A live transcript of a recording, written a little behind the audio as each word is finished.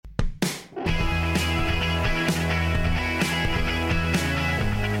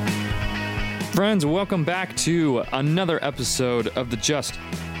Friends, welcome back to another episode of the Just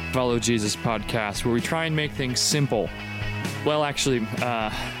Follow Jesus podcast, where we try and make things simple. Well, actually,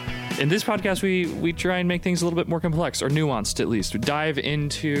 in this podcast, we try and make things a little bit more complex, or nuanced at least. We dive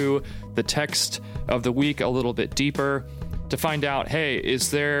into the text of the week a little bit deeper to find out, hey, is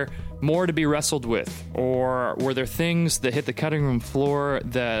there more to be wrestled with? Or were there things that hit the cutting room floor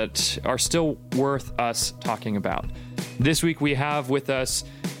that are still worth us talking about? This week we have with us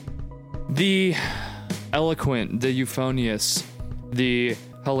the eloquent, the euphonious, the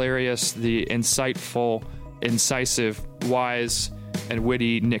hilarious, the insightful, incisive, wise, and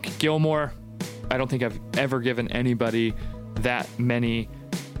witty Nic Gilmour. I don't think I've ever given anybody that many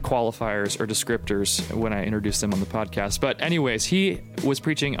qualifiers or descriptors when I introduced them on the podcast. But anyways, he was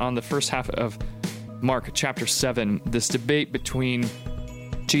preaching on the first half of Mark chapter 7, this debate between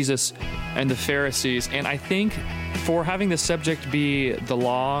Jesus and the Pharisees. And I think for having the subject be the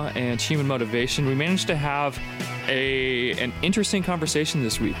law and human motivation, we managed to have an interesting conversation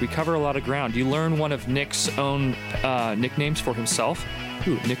this week. We cover a lot of ground. You learn one of Nic's own nicknames for himself.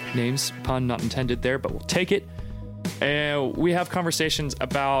 Ooh, nicknames, pun not intended there, but we'll take it. And we have conversations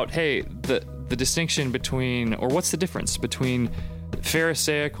about, hey, the distinction between, or what's the difference between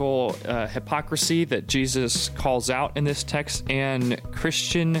Pharisaical hypocrisy that Jesus calls out in this text and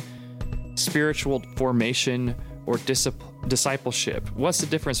Christian spiritual formation or discipleship. What's the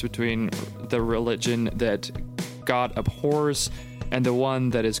difference between the religion that God abhors and the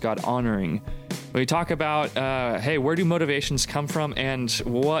one that is God honoring? We talk about, hey, where do motivations come from, and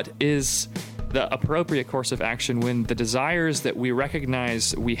what is the appropriate course of action when the desires that we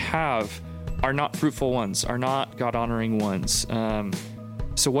recognize we have are not fruitful ones, are not God-honoring ones.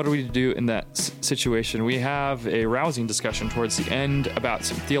 So what are we to do in that situation? We have a rousing discussion towards the end about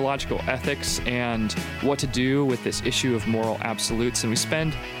some theological ethics and what to do with this issue of moral absolutes. And we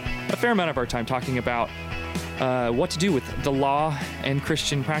spend a fair amount of our time talking about what to do with the law and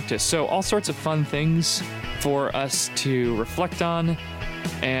Christian practice. So all sorts of fun things for us to reflect on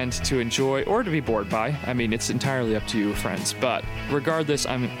and to enjoy, or to be bored by. I mean, it's entirely up to you, friends. But regardless,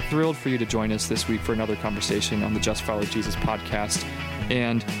 I'm thrilled for you to join us this week for another conversation on the Just Follow Jesus podcast.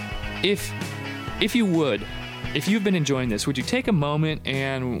 And if you've been enjoying this, would you take a moment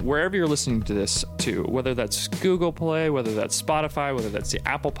and wherever you're listening to this to, whether that's Google Play, whether that's Spotify, whether that's the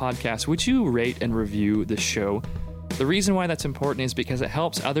Apple Podcast, would you rate and review the show? The reason why that's important is because it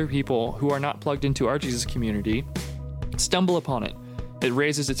helps other people who are not plugged into our Jesus community stumble upon it. It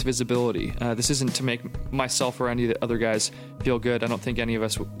raises its visibility. This isn't to make myself or any of the other guys feel good. I don't think any of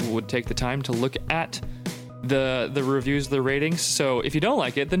us would take the time to look at the reviews, the ratings. So if you don't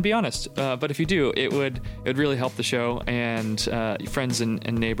like it, then be honest. But if you do, it would really help the show and friends and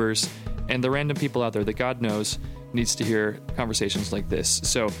neighbors and the random people out there that God knows needs to hear conversations like this.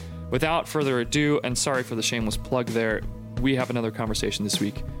 So without further ado, and sorry for the shameless plug there, we have another conversation this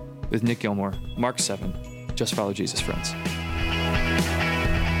week with Nic Gilmour, Mark 7. Just follow Jesus, friends.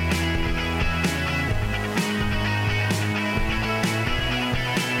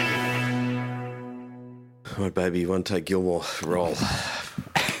 Come on, baby, one take Gilmour, roll.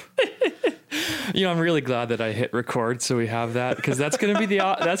 I'm really glad that I hit record, so we have that, because that's going to be the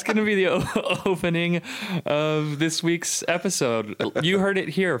opening of this week's episode. You heard it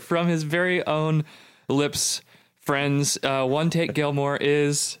here from his very own lips, friends. One take Gilmour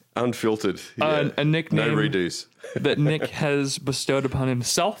is unfiltered, a nickname, no redos that Nic has bestowed upon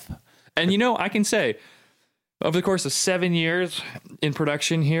himself. And I can say, over the course of 7 years in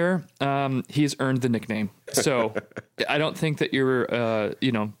production here, he's earned the nickname. So I don't think that you're,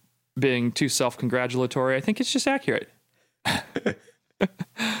 being too self-congratulatory. I think it's just accurate.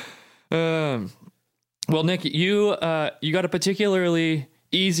 Well, Nic, you got a particularly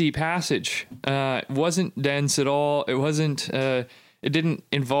easy passage. It wasn't dense at all. It wasn't. It didn't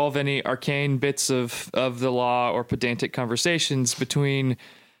involve any arcane bits of the law or pedantic conversations between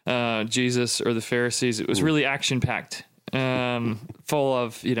Jesus or the Pharisees. It was really action-packed, full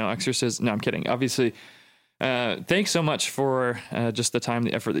of, exorcism. No, I'm kidding. Obviously, thanks so much for just the time,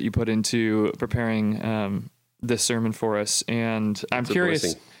 the effort that you put into preparing this sermon for us. And I'm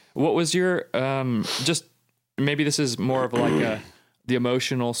curious, what was your, just maybe this is more of like the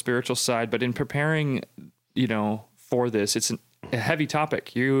emotional, spiritual side, but in preparing, for this, it's a heavy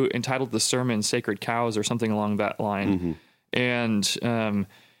topic. You entitled the sermon "Sacred Cows" or something along that line. Mm-hmm.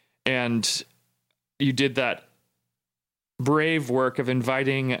 And you did that brave work of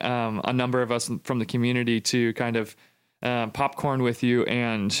inviting a number of us from the community to kind of popcorn with you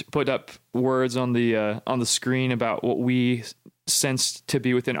and put up words on the screen about what we sensed to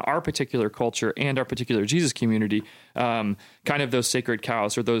be within our particular culture and our particular Jesus community, kind of those sacred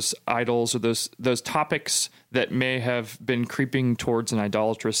cows or those idols or those topics that may have been creeping towards an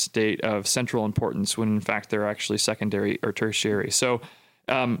idolatrous state of central importance when in fact they're actually secondary or tertiary. So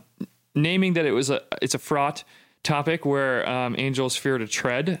naming that it's a fraught topic where angels fear to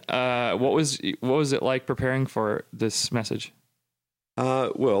tread. What was it like preparing for this message?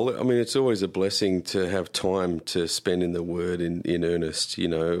 Well, I mean, it's always a blessing to have time to spend in the Word in earnest.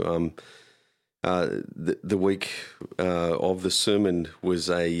 The week of the sermon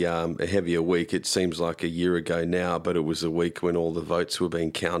was a heavier week. It seems like a year ago now, but it was a week when all the votes were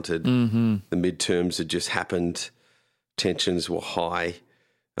being counted. Mm-hmm. The midterms had just happened. Tensions were high.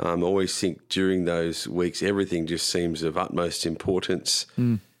 I always think during those weeks, everything just seems of utmost importance.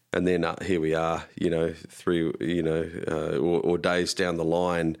 And then here we are, or days down the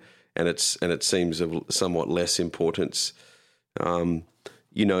line, and it seems of somewhat less importance,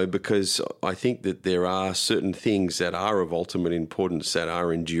 because I think that there are certain things that are of ultimate importance that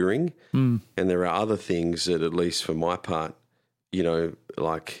are enduring, and there are other things that, at least for my part,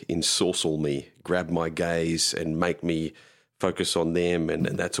 like ensorcell me, grab my gaze, and make me focus on them, and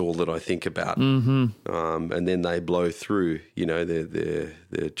that's all that I think about. Mm-hmm. And then they blow through, they're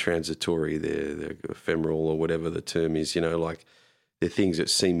transitory, they're ephemeral, or whatever the term is, like they're things that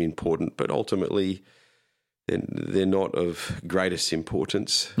seem important, but ultimately they're not of greatest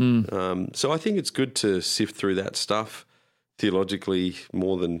importance. So I think it's good to sift through that stuff theologically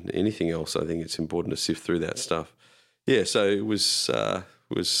more than anything else. I think it's important to sift through that stuff. Yeah, so it was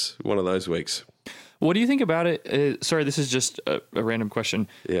one of those weeks. What do you think about it? Sorry, this is just a random question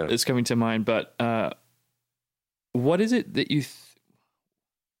that's coming to mind, but what is it that you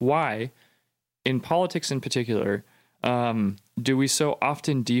why, in politics in particular, do we so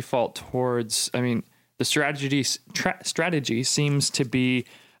often default towards, the strategy seems to be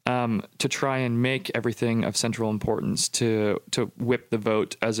to try and make everything of central importance, to whip the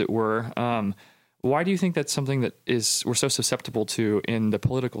vote, as it were. Why do you think that's something that we're so susceptible to in the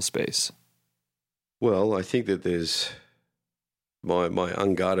political space? Well, I think that there's my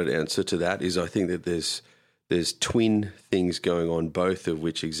unguarded answer to that is I think that there's twin things going on, both of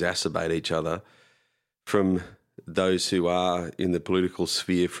which exacerbate each other. From those who are in the political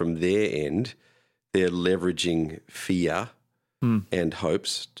sphere, from their end, they're leveraging fear and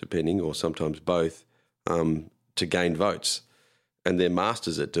hopes, depending, or sometimes both, to gain votes. And they're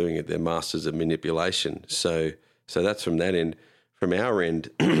masters at doing it. They're masters at manipulation. So that's from that end. From our end,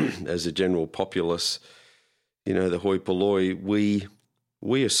 as a general populace, the hoi polloi,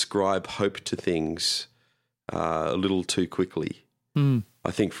 we ascribe hope to things a little too quickly.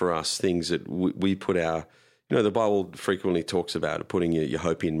 I think for us, things that we put our, the Bible frequently talks about putting your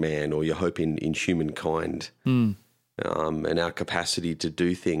hope in man, or your hope in humankind, and our capacity to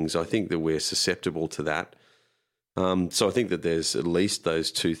do things. I think that we're susceptible to that. So I think that there's at least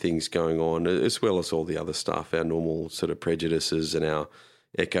those two things going on, as well as all the other stuff, our normal sort of prejudices and our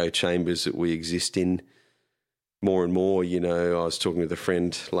echo chambers that we exist in more and more. I was talking with a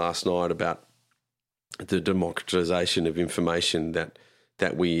friend last night about the democratization of information, that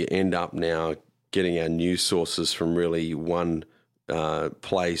we end up now getting our news sources from really one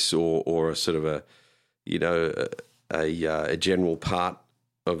place, or a sort of a general part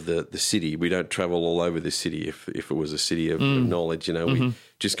of the city. We don't travel all over the city. If it was a city of knowledge, we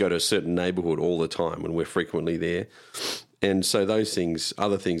just go to a certain neighborhood all the time, and we're frequently there. And so those things,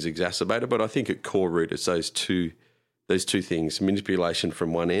 other things exacerbate it. But I think at core root, it's those two things: manipulation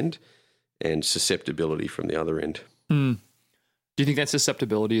from one end and susceptibility from the other end. Do you think that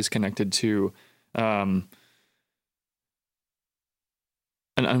susceptibility is connected to an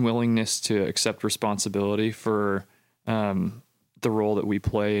unwillingness to accept responsibility for the role that we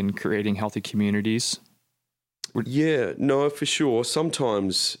play in creating healthy communities? Yeah, no, for sure.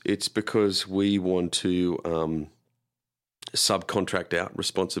 Sometimes it's because we want to subcontract out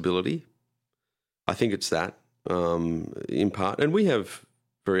responsibility. I think it's that, in part. And we have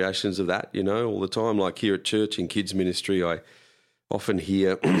variations of that, all the time. Like here at church in kids ministry, I often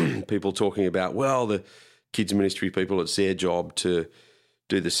hear people talking about, well, the kids ministry people, it's their job to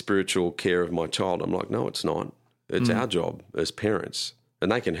do the spiritual care of my child. I'm like, no, it's not. It's our job as parents,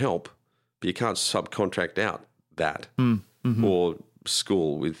 and they can help, but you can't subcontract out that or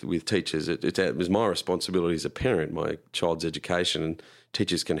school with teachers. It was my responsibility as a parent, my child's education, and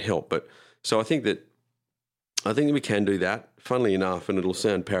teachers can help. But so I think that we can do that. Funnily enough, and it'll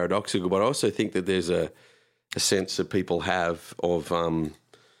sound paradoxical, but I also think that there's a sense that people have of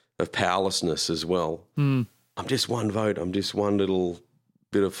powerlessness as well. I'm just one vote. I'm just one little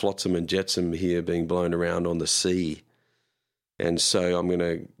bit of flotsam and jetsam here being blown around on the sea. And so I'm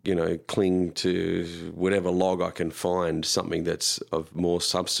going to, cling to whatever log I can find, something that's of more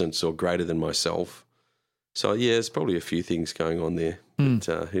substance or greater than myself. So, yeah, there's probably a few things going on there, but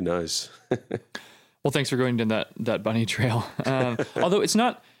who knows? Well, thanks for going down that bunny trail. Although it's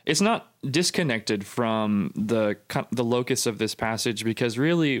not disconnected from the locus of this passage, because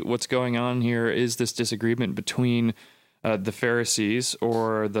really what's going on here is this disagreement between the Pharisees,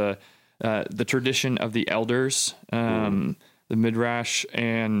 or the tradition of the elders, the Midrash,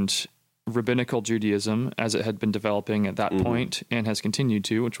 and rabbinical Judaism as it had been developing at that point and has continued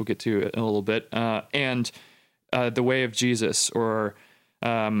to, which we'll get to in a little bit, and the way of Jesus, or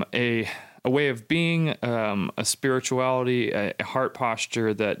a way of being, a spirituality, a heart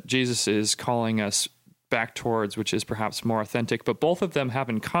posture that Jesus is calling us back towards, which is perhaps more authentic. But both of them have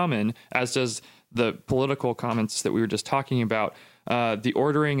in common, as does the political comments that we were just talking about, the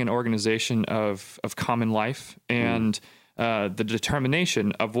ordering and organization of common life, and the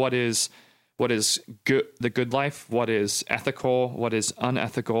determination of what is good, the good life, what is ethical, what is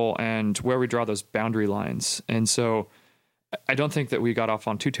unethical, and where we draw those boundary lines. And so I don't think that we got off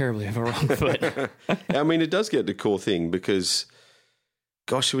on too terribly of a wrong foot. I mean, it does get the core thing, because,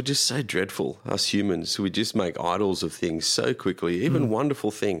 gosh, we're just so dreadful, us humans. We just make idols of things so quickly, even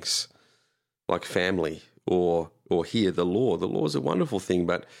wonderful things like family, or here, the law. The law is a wonderful thing,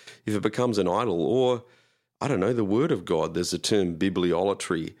 but if it becomes an idol, or, I don't know, the Word of God, there's a term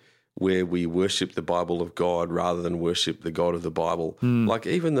bibliolatry, where we worship the Bible of God rather than worship the God of the Bible. Like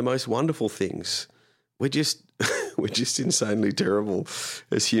even the most wonderful things, we're just insanely terrible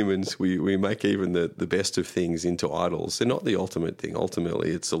as humans. We make even the best of things into idols. They're not the ultimate thing.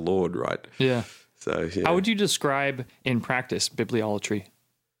 Ultimately, it's the Lord, right? Yeah. So, yeah. How would you describe in practice bibliolatry?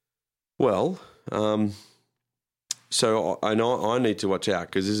 Well, so I know I need to watch out,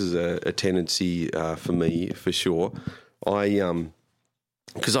 because this is a tendency for me, for sure.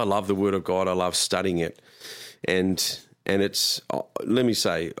 Because I love the Word of God, I love studying it, and it's, let me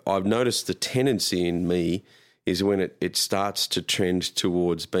say, I've noticed the tendency in me is when it starts to trend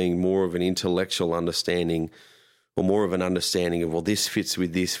towards being more of an intellectual understanding, or more of an understanding of, well, this fits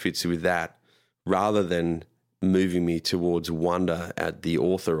with that, rather than moving me towards wonder at the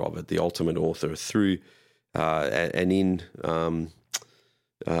author of it, the ultimate author, through and in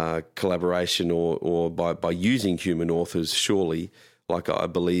collaboration or by using human authors, surely. Like, I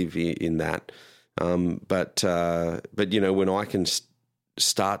believe in that, but when I can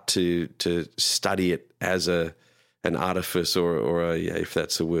start to study it as an artifice, or if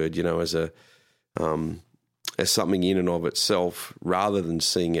that's a word, as something in and of itself, rather than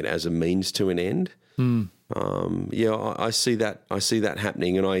seeing it as a means to an end. I see that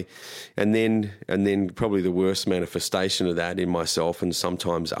happening, and then probably the worst manifestation of that in myself and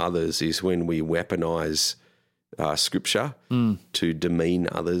sometimes others is when we weaponize Scripture to demean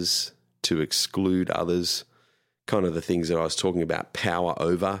others, to exclude others, kind of the things that I was talking about, power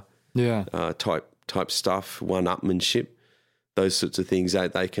over, type stuff, one-upmanship, those sorts of things.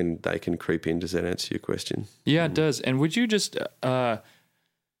 They can creep in. Does that answer your question? Yeah, it does. And would you just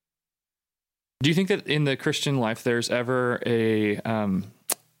do you think that in the Christian life there's ever it's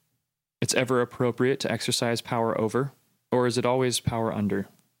ever appropriate to exercise power over, or is it always power under?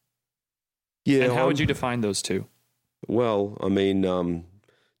 Yeah. And how would you define those two? Well, I mean,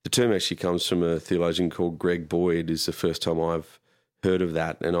 the term actually comes from a theologian called Greg Boyd. Is the first time I've heard of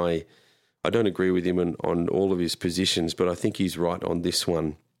that, and I don't agree with him on all of his positions, but I think he's right on this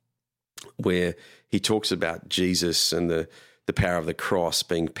one, where he talks about Jesus and the power of the cross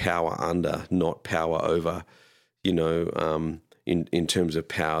being power under, not power over, in terms of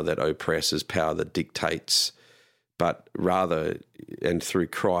power that oppresses, power that dictates, but rather, and through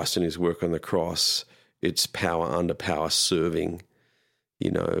Christ and his work on the cross, it's power under, power serving,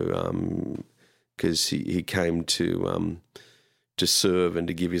 because he came to serve and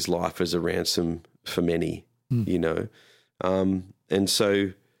to give his life as a ransom for many, and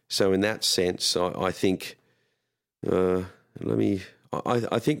so in that sense, I think,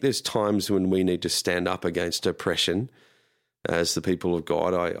 I think there's times when we need to stand up against oppression as the people of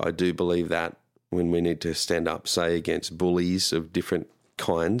God. I do believe that, when we need to stand up, say, against bullies of different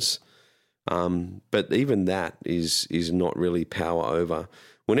kinds. But even that is not really power over.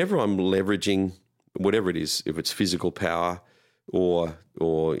 Whenever I'm leveraging whatever it is, if it's physical power or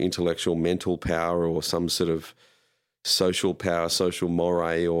intellectual, mental power, or some sort of social power, social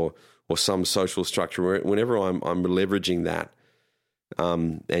moray, or some social structure, whenever I'm leveraging that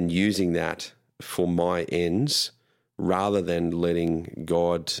and using that for my ends, rather than letting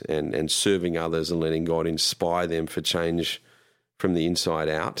God and serving others and letting God inspire them for change from the inside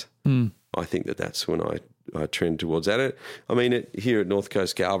out, I think that's when trend towards that. I mean, here at North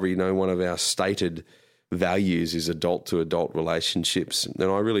Coast Calvary, one of our stated values is adult-to-adult relationships, and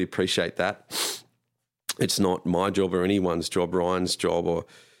I really appreciate that. It's not my job or anyone's job, Ryan's job or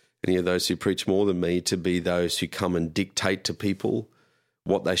any of those who preach more than me, to be those who come and dictate to people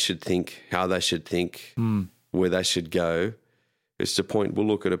what they should think, how they should think, where they should go. It's the point, well,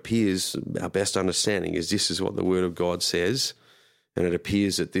 look, it appears our best understanding is this is what the Word of God says, and it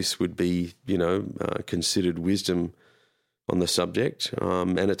appears that this would be, considered wisdom on the subject,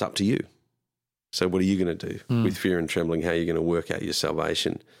 and it's up to you. So what are you going to do with fear and trembling? How are you going to work out your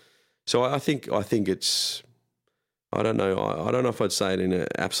salvation? So I think it's, I don't know if I'd say it in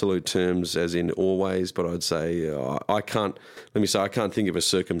absolute terms as in always, but I'd say I can't think of a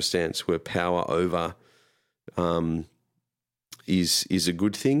circumstance where power over is a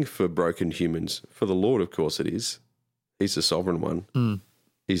good thing for broken humans. For the Lord, of course it is. He's the sovereign one.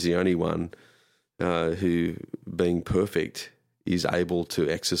 He's the only one who, being perfect, is able to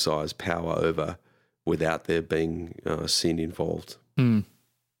exercise power over without there being sin involved.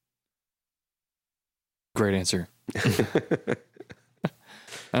 Great answer.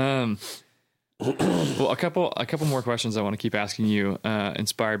 Well, a couple more questions I want to keep asking you,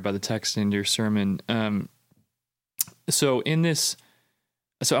 inspired by the text in your sermon. So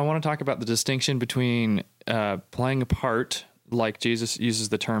I want to talk about the distinction between playing a part, like Jesus uses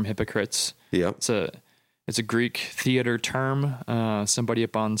the term hypocrites. Yeah, it's a Greek theater term. Somebody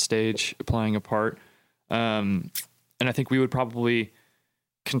up on stage playing a part, and I think we would probably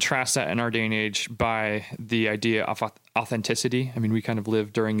contrast that in our day and age by the idea of authenticity. I mean, we kind of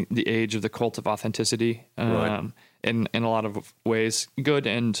live during the age of the cult of authenticity, right, in a lot of ways, good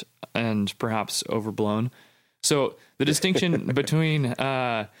and perhaps overblown. So the distinction between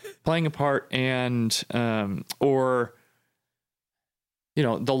playing a part and or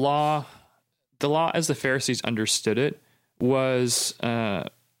the law as the Pharisees understood it was, the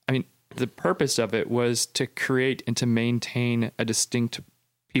purpose of it was to create and to maintain a distinct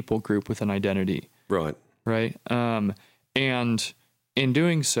people group with an identity. Right. And in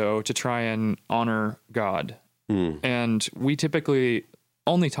doing so, to try and honor God. And we typically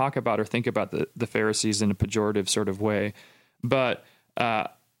only talk about or think about the Pharisees in a pejorative sort of way, but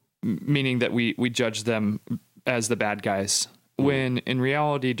meaning that we judge them as the bad guys, when in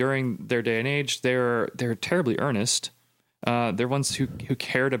reality, during their day and age, they're terribly earnest. They're ones who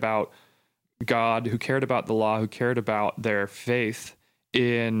cared about God, who cared about the law, who cared about their faith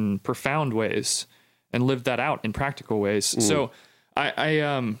in profound ways and lived that out in practical ways. So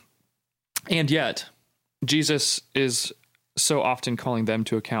and yet Jesus is so often calling them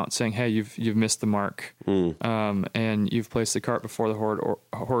to account, saying, hey, you've missed the mark. And you've placed the cart before the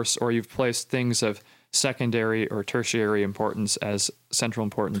horse, or you've placed things of secondary or tertiary importance as central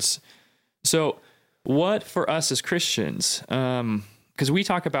importance. So what for us as Christians, because we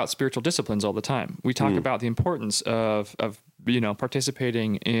talk about spiritual disciplines all the time. We talk about the importance of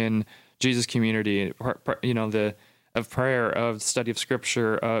participating in Jesus' community, of prayer, of study of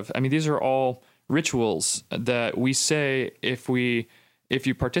Scripture, these are all rituals that we say if you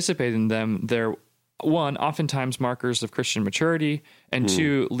participate in them, they're one, oftentimes markers of Christian maturity, and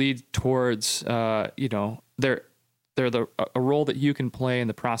two, lead towards they're a role that you can play in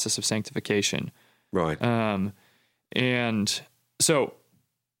the process of sanctification. Right. And so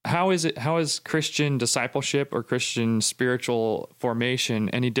how is Christian discipleship or Christian spiritual formation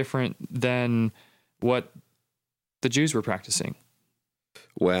any different than what the Jews were practicing?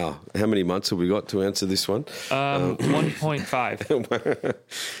 Wow. How many months have we got to answer this one? 1.5.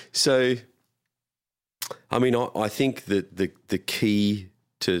 So, I think that the key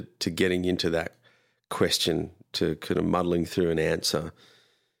to getting into that question, to kind of muddling through an answer,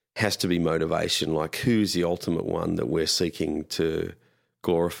 has to be motivation. Like, who's the ultimate one that we're seeking to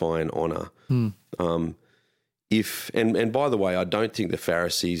glorify and honor? And by the way, I don't think the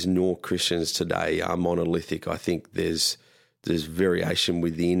Pharisees nor Christians today are monolithic. I think there's variation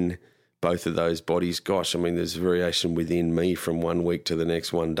within both of those bodies. Gosh, there's variation within me from 1 week to the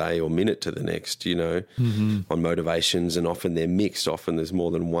next, one day or minute to the next, on motivations, and often they're mixed. Often there's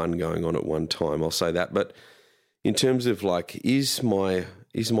more than one going on at one time. I'll say that. But in terms of is my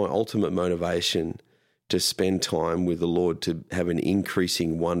ultimate motivation to spend time with the Lord, to have an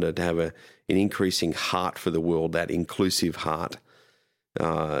increasing wonder, to have an increasing heart for the world, that inclusive heart,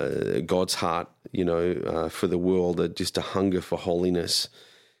 God's heart, for the world, just a hunger for holiness.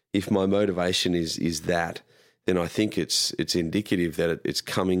 If my motivation is that, then I think it's indicative that it's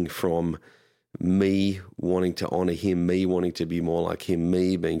coming from me wanting to honor Him, me wanting to be more like Him,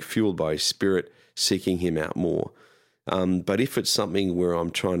 me being fueled by His Spirit, seeking Him out more. But if it's something where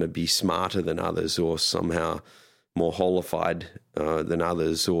I'm trying to be smarter than others, or somehow more holified than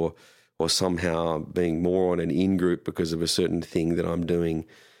others, or somehow being more on an in-group because of a certain thing that I'm doing,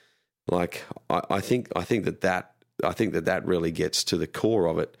 like I think that really gets to the core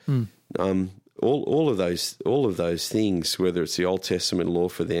of it. All of those things, whether it's the Old Testament law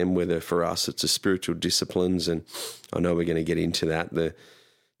for them, whether for us it's the spiritual disciplines, and I know we're going to get into that,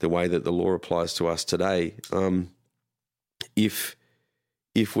 the way that the law applies to us today. If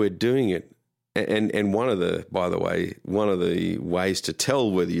we're doing it, and one of the ways to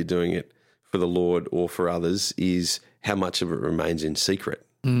tell whether you're doing it for the Lord or for others is how much of it remains in secret.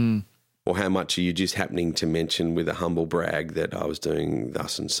 Or how much are you just happening to mention with a humble brag that I was doing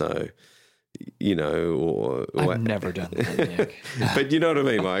thus and so, or I've never done that, Nick. But you know what I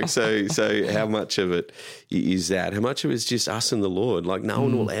mean, Mike? So how much of it is that? How much of it is just us and the Lord? Like no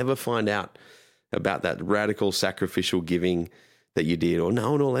one will ever find out about that radical sacrificial giving that you did, or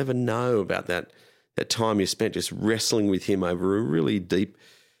no one will ever know about that time you spent just wrestling with him over a really deep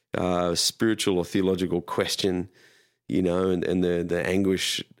spiritual or theological question, and the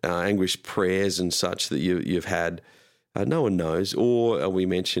anguish prayers and such that you've had. No one knows. Or are we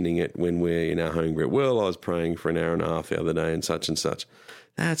mentioning it when we're in our home group? Well, I was praying for an hour and a half the other day and such and such.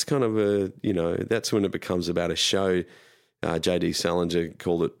 That's kind of that's when it becomes about a show. J.D. Salinger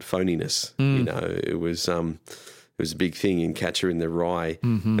called it phoniness. It was a big thing in Catcher in the Rye.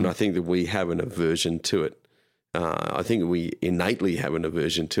 And I think that we have an aversion to it. I think we innately have an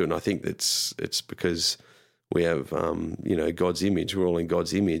aversion to it. And I think it's because we have, God's image. We're all in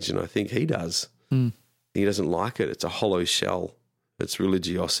God's image. And I think he does. He doesn't like it. It's a hollow shell. It's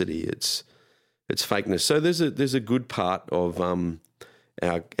religiosity. It's fakeness. So there's a good part of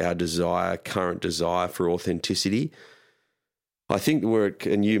our current desire for authenticity. I think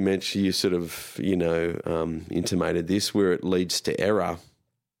and you mentioned, you sort of, intimated this, where it leads to error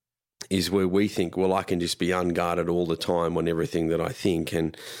is where we think, well, I can just be unguarded all the time on everything that I think.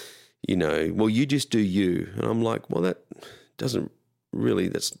 And, well, you just do you. And I'm like, well, that doesn't really,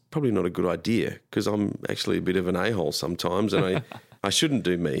 that's probably not a good idea, because I'm actually a bit of an a-hole sometimes, and I shouldn't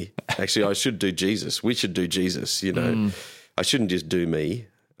do me. Actually, I should do Jesus. We should do Jesus, I shouldn't just do me.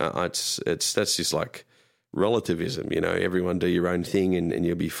 That's just like relativism, everyone do your own thing and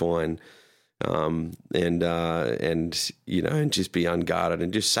you'll be fine. And just be unguarded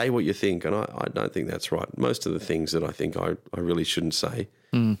and just say what you think. And I don't think that's right. Most of the things that I think I really shouldn't say,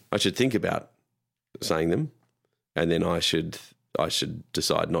 I should think about saying them, and then I should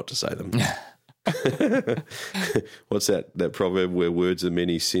decide not to say them. What's that proverb where words are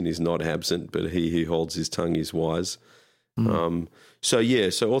many, sin is not absent, but he who holds his tongue is wise.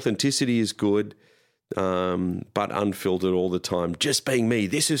 So authenticity is good, but unfiltered all the time, just being me,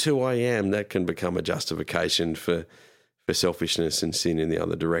 this is who I am, that can become a justification for selfishness and sin in the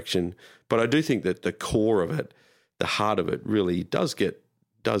other direction. But I do think that the core of it, the heart of it, really does get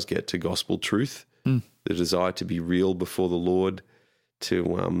to gospel truth, the desire to be real before the Lord,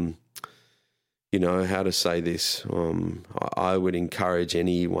 to how to say this. I would encourage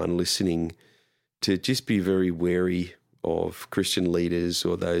anyone listening to just be very wary of Christian leaders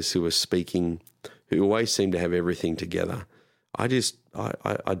or those who are speaking, who always seem to have everything together. I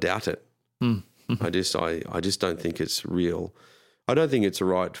doubt it. I just don't think it's real. I don't think it's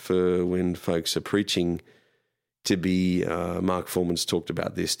right for when folks are preaching to be, Mark Foreman's talked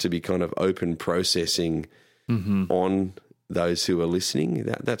about this, to be kind of open processing on those who are listening.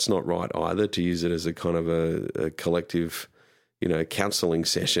 That's not right either, to use it as a kind of a collective, counselling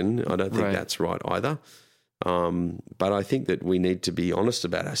session. I don't think that's right either. But I think that we need to be honest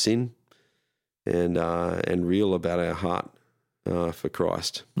about our sin and real about our heart for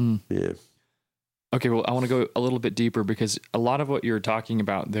Christ. Yeah. Okay, well, I want to go a little bit deeper, because a lot of what you're talking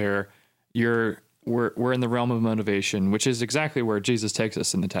about there, we're in the realm of motivation, which is exactly where Jesus takes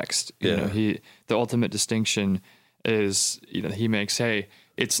us in the text. The ultimate distinction is, he makes, hey,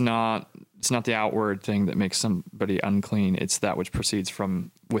 it's not the outward thing that makes somebody unclean. It's that which proceeds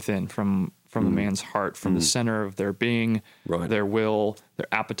from within, from a man's heart, from the center of their being, their will, their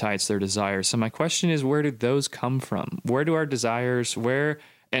appetites, their desires. So my question is, where do those come from? Where do our desires,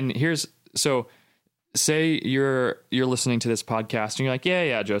 say you're listening to this podcast and you're like,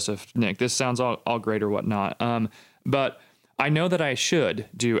 yeah, Joseph, Nick, this sounds all great or whatnot. But I know that I should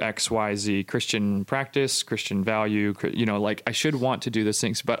do X, Y, Z, Christian practice, Christian value, I should want to do those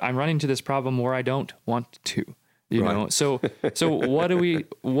things, but I'm running to this problem where I don't want to, know? So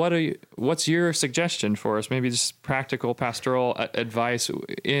what's your suggestion for us? Maybe just practical pastoral advice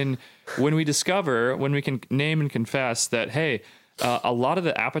when we can name and confess that, hey, a lot of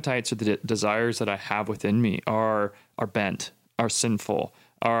the appetites or the desires that I have within me are are bent, are sinful,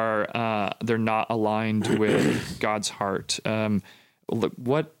 are they're not aligned with God's heart.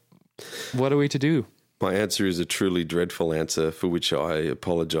 What are we to do? My answer is a truly dreadful answer, for which I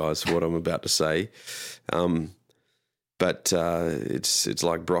apologize for what I'm about to say. But it's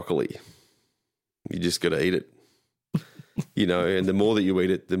like broccoli. You just got to eat it. And the more that you eat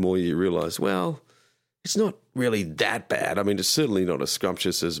it, the more you realize, well, it's not really that bad. I mean, it's certainly not as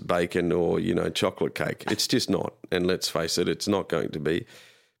scrumptious as bacon or, chocolate cake. It's just not. And let's face it, it's not going to be.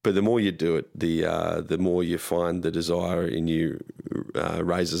 But the more you do it, the more you find the desire in you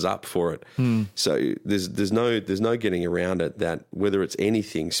raises up for it. So there's no getting around it, that whether it's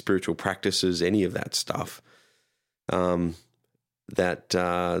anything, spiritual practices, any of that stuff, that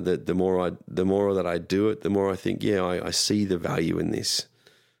the more that I do it, the more I think, I see the value in this.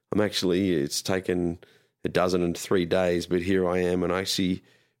 It's taken 3 days, but here I am, and I actually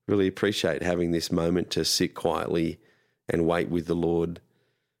really appreciate having this moment to sit quietly and wait with the Lord.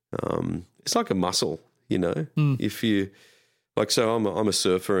 It's like a muscle, if you so I'm a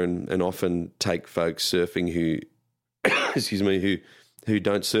surfer and often take folks surfing who, who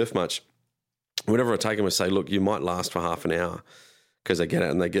don't surf much. Whenever I take them, I say, look, you might last for half an hour, because they get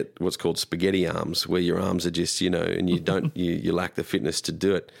out and they get what's called spaghetti arms, where your arms are just, and you don't, you lack the fitness to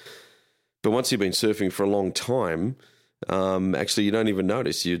do it. But once you've been surfing for a long time, actually you don't even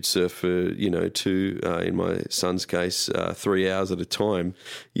notice. You'd surf for, 2, in my son's case, 3 hours at a time,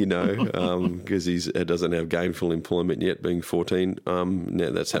 because he doesn't have gainful employment yet, being 14.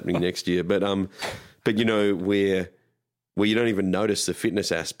 Now that's happening next year. But where you don't even notice the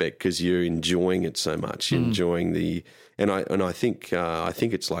fitness aspect because you're enjoying it so much, enjoying and I think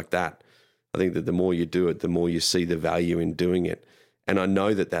it's like that. I think that the more you do it, the more you see the value in doing it. And I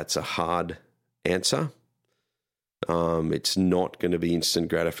know that that's a hard answer. It's not going to be instant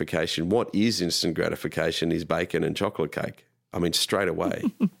gratification. What is instant gratification is bacon and chocolate cake. I mean, straight away.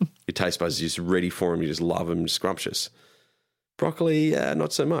 Your taste buds are just ready for them. You just love them, scrumptious. Broccoli,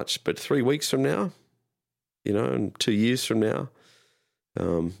 not so much. But 3 weeks from now, and 2 years from now,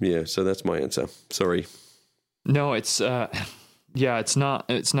 so that's my answer. Sorry. No, it's it's not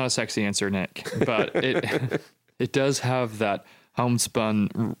a sexy answer, Nick, but it does have that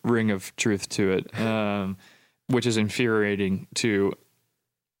homespun ring of truth to it, which is infuriating to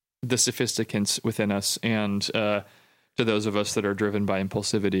the sophisticants within us and to those of us that are driven by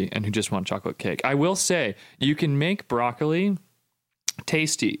impulsivity and who just want chocolate cake. I will say, you can make broccoli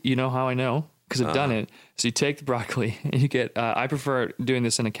tasty. You know how I know? Because I've done it. So you take the broccoli and you get, I prefer doing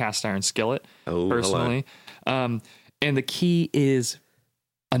this in a cast iron skillet, personally. And the key is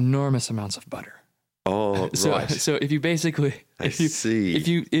enormous amounts of butter. Oh, right. So if you basically, if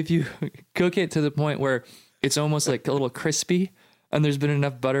you cook it to the point where it's almost like a little crispy and there's been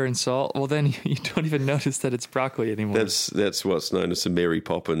enough butter and salt, well, then you don't even notice that it's broccoli anymore. That's what's known as the Mary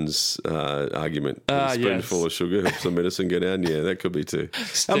Poppins argument. A spoonful of sugar helps the medicine go down. Yeah, that could be too.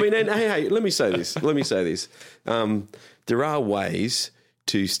 I mean, and hey, let me say this. There are ways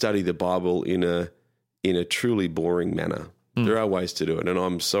to study the Bible in a truly boring manner. There are ways to do it, and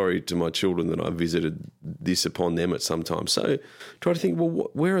I'm sorry to my children that I visited this upon them at some time. So try to think, well,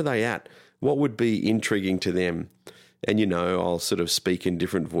 where are they at? What would be intriguing to them? And, I'll sort of speak in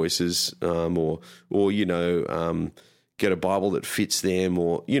different voices or get a Bible that fits them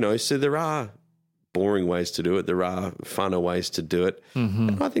or, so there are boring ways to do it. There are funner ways to do it. Mm-hmm.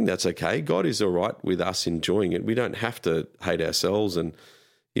 And I think that's okay. God is all right with us enjoying it. We don't have to hate ourselves and,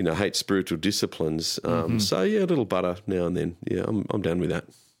 hate spiritual disciplines. So, a little butter now and then. Yeah, I'm down with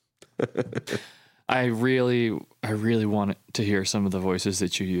that. I really want to hear some of the voices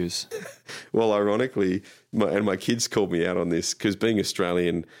that you use. Well, ironically, my kids called me out on this because being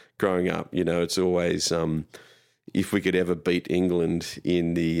Australian growing up, it's always if we could ever beat England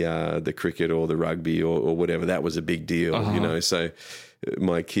in the cricket or the rugby or whatever, that was a big deal, So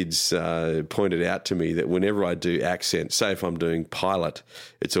my kids pointed out to me that whenever I do accent, say if I'm doing pilot,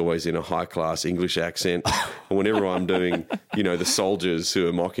 it's always in a high-class English accent. And whenever I'm doing, the soldiers who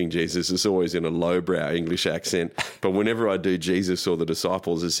are mocking Jesus, it's always in a lowbrow English accent. But whenever I do Jesus or the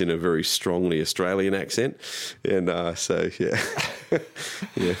disciples, it's in a very strongly Australian accent. And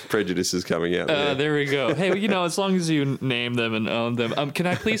prejudice is coming out there. There we go. Hey, as long as you name them and own them. Can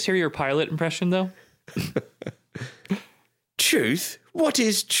I please hear your pilot impression, though? Truth? What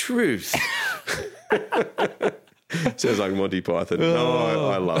is truth? Sounds like Monty Python. No,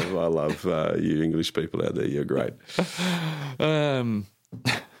 I love you English people out there. You're great. Man,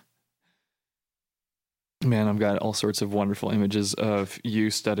 I've got all sorts of wonderful images of you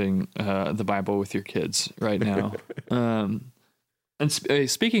studying the Bible with your kids right now. And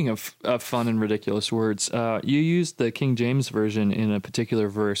speaking of fun and ridiculous words, you used the King James version in a particular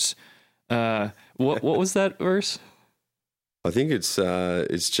verse. What was that verse? I think it's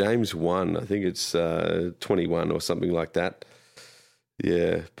James 1. I think it's 21 or something like that.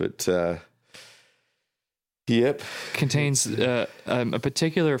 Yeah, but yep. Contains a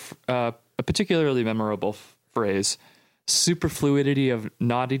particularly memorable phrase: superfluidity of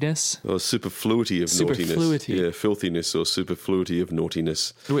naughtiness. Or superfluity of naughtiness. Yeah, filthiness or superfluity of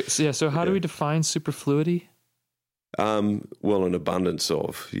naughtiness. So how do we define superfluity? Well, an abundance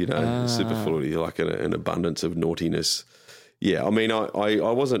of, superfluity, like an abundance of naughtiness. Yeah, I mean,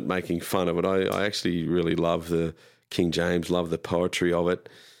 I wasn't making fun of it. I actually really love the King James, love the poetry of it.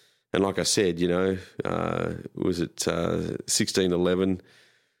 And like I said, was it 1611?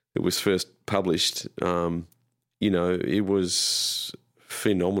 It was first published. It was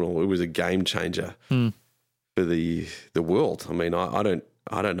phenomenal. It was a game changer for the world. I mean, I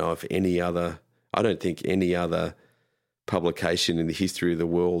don't know if I don't think any other publication in the history of the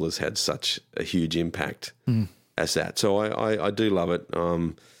world has had such a huge impact as that. So I do love it.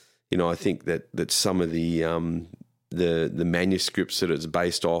 I think that some of the manuscripts that it's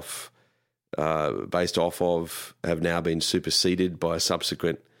based off of have now been superseded by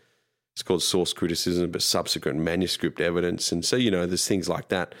subsequent. It's called source criticism, but subsequent manuscript evidence, and so there's things like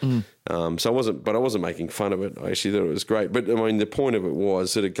that. So I wasn't making fun of it. I actually thought it was great. But I mean, the point of it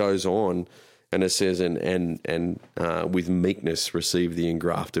was that it goes on. And it says, and with meekness receive the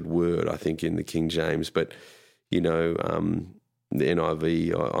engrafted word, I think, in the King James. But, the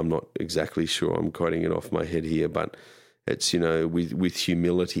NIV, I'm not exactly sure. I'm quoting it off my head here. But it's, with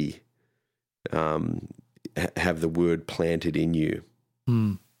humility, have the word planted in you,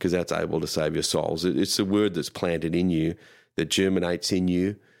 because that's able to save your souls. It's the word that's planted in you, that germinates in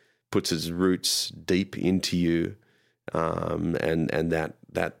you, puts its roots deep into you, and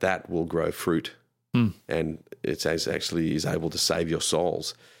that will grow fruit, and it's actually is able to save your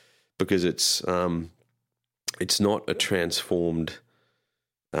souls, because it's not a transformed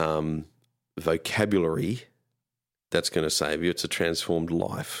vocabulary that's going to save you. It's a transformed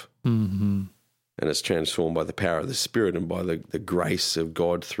life, and it's transformed by the power of the Spirit and by the grace of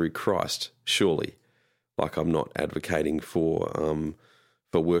God through Christ. Surely, like, I'm not advocating for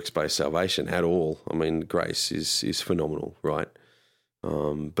works-based salvation at all. I mean, grace is phenomenal, right?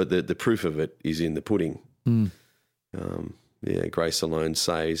 But the proof of it is in the pudding. Grace alone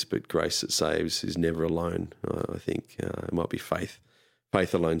saves, but grace that saves is never alone. I think it might be faith.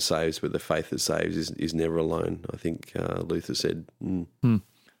 Faith alone saves, but the faith that saves is never alone. I think Luther said.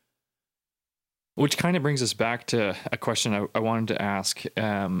 Which kind of brings us back to a question I wanted to ask,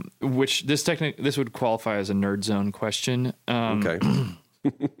 which this would qualify as a nerd zone question. Okay.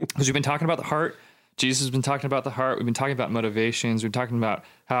 Because we've been talking about the heart. Jesus has been talking about the heart. We've been talking about motivations. We've been talking about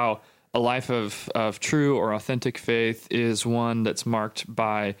how a life of true or authentic faith is one that's marked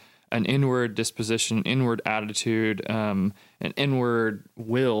by an inward disposition, inward attitude, an inward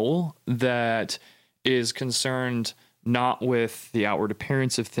will that is concerned not with the outward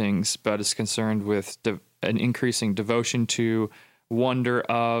appearance of things, but is concerned with an increasing devotion to, wonder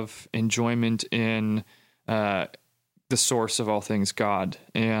of, enjoyment in the source of all things, God.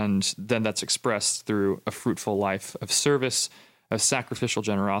 And then that's expressed through a fruitful life of service, of sacrificial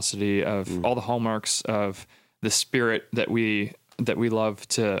generosity, of all the hallmarks of the Spirit that we love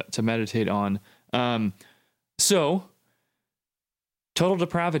to meditate on. So, total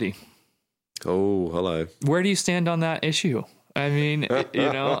depravity. Oh, hello. Where do you stand on that issue? I mean,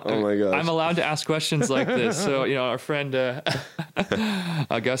 oh my gosh. I'm allowed to ask questions like this. So, our friend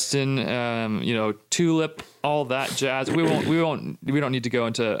Augustine, tulip, all that jazz. We don't need to go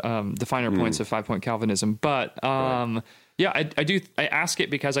into the finer points of 5-point Calvinism, but right. I ask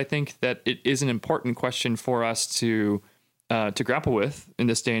it because I think that it is an important question for us to grapple with in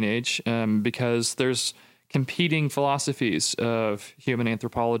this day and age, because there's competing philosophies of human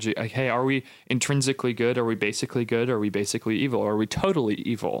anthropology. Like, hey, are we intrinsically good? Are we basically good? Are we basically evil? Are we totally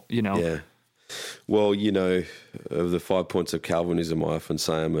evil? Yeah. Well, of the 5 points of Calvinism, I often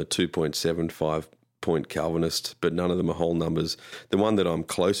say I'm a 2.75 point Calvinist, but none of them are whole numbers. The one that I'm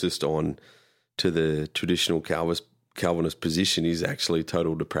closest on to the traditional Calvinist position is actually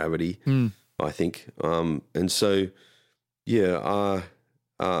total depravity, I think. And so,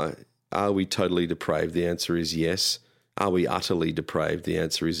 are we totally depraved? The answer is yes. Are we utterly depraved? The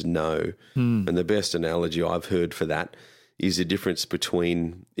answer is no. And the best analogy I've heard for that is the difference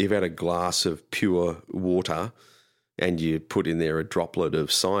between if you had a glass of pure water and you put in there a droplet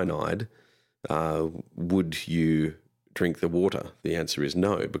of cyanide, would you drink the water? The answer is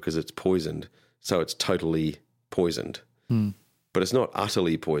no, because it's poisoned. So it's totally poisoned. but it's not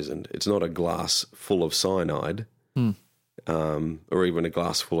utterly poisoned. It's not a glass full of cyanide, or even a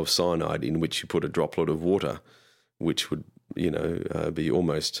glass full of cyanide in which you put a droplet of water, which would, be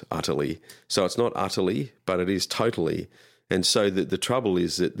almost utterly. So it's not utterly, but it is totally. And so the trouble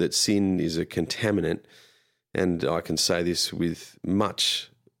is that sin is a contaminant, and I can say this with much,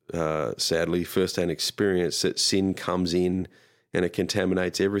 sadly, first-hand experience, that sin comes in and it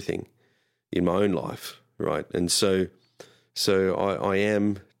contaminates everything in my own life, right? And so I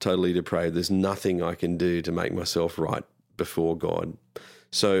am totally depraved. There's nothing I can do to make myself right before God.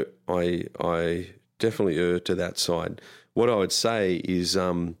 So I definitely err to that side. What I would say is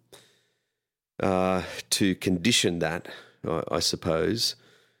to condition that, I suppose,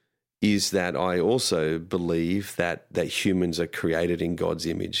 is that I also believe that humans are created in God's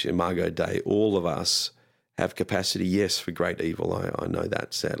image. Imago Dei, all of us have capacity, yes, for great evil. I know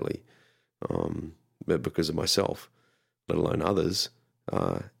that, sadly, but because of myself, let alone others.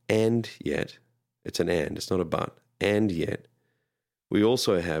 And yet, it's an and, it's not a but, and yet, we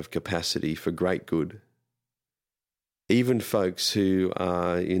also have capacity for great good. Even folks who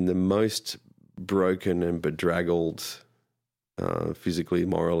are in the most broken and bedraggled, physically,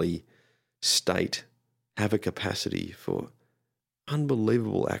 morally state, have a capacity for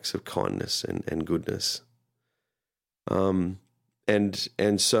unbelievable acts of kindness and goodness. And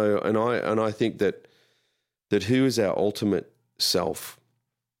I think that who is our ultimate self?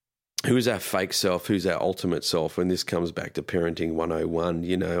 Who is our fake self? Who's our ultimate self? And this comes back to parenting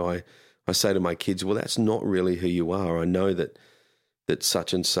 101. I say to my kids, well, that's not really who you are. I know that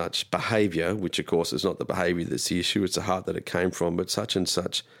such and such behavior, which of course is not the behavior that's the issue, it's the heart that it came from, but such and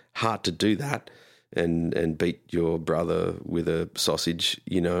such heart to do that and beat your brother with a sausage,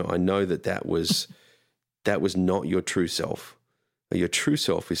 I know that was not your true self. Your true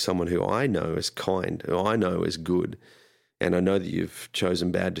self is someone who I know is kind, who I know is good. And I know that you've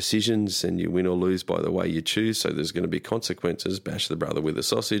chosen bad decisions and you win or lose by the way you choose. So there's going to be consequences. Bash the brother with a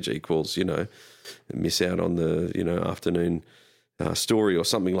sausage equals, miss out on the, afternoon story or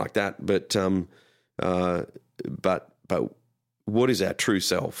something like that. But what is our true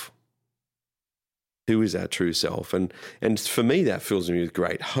self? Who is our true self? And for me, that fills me with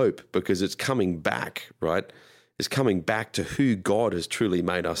great hope because it's coming back, right? It's coming back to who God has truly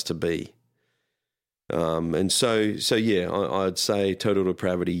made us to be. And so yeah, I'd say total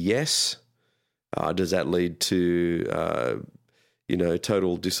depravity, yes. Does that lead to,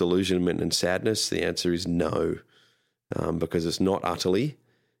 total disillusionment and sadness? The answer is no, because it's not utterly,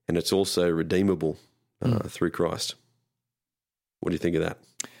 and it's also redeemable through Christ. What do you think of that?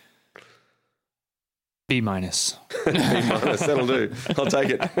 B-. B-, that'll do. I'll take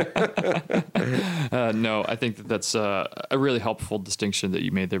it. No, I think that's a really helpful distinction that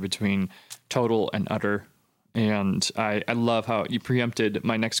you made there between total and utter. And I love how you preempted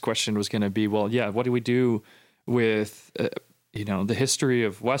my next question was going to be, well, yeah, what do we do with, the history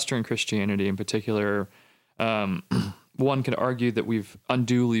of Western Christianity in particular? One could argue that we've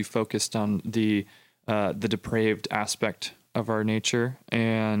unduly focused on the depraved aspect of our nature,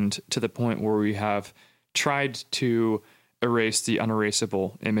 and to the point where we have tried to erase the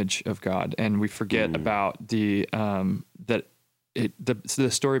unerasable image of God, and we forget about the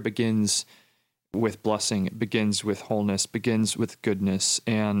story begins with blessing, it begins with wholeness, begins with goodness,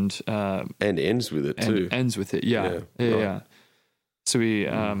 and ends with it too. Ends with it, yeah. Right. So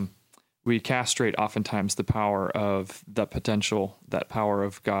we castrate oftentimes the power of the potential, that power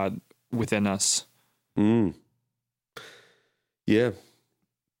of God within us. Yeah.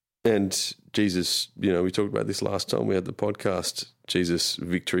 And Jesus, we talked about this last time we had the podcast, Jesus'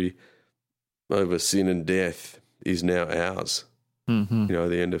 victory over sin and death is now ours. Mm-hmm.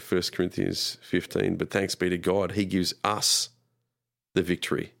 The end of 1 Corinthians 15. But thanks be to God, he gives us the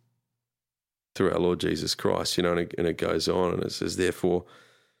victory through our Lord Jesus Christ, and it goes on and it says, therefore,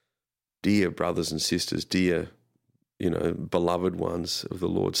 dear brothers and sisters, dear, beloved ones of the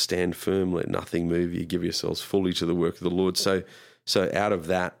Lord, stand firm, let nothing move you, give yourselves fully to the work of the Lord. So out of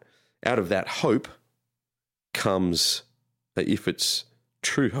that hope comes, if it's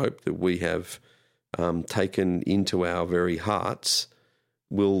true hope that we have taken into our very hearts,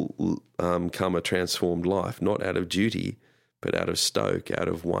 will come a transformed life, not out of duty, but out of stoke, out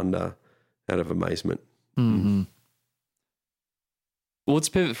of wonder, out of amazement. Mm-hmm. Well, let's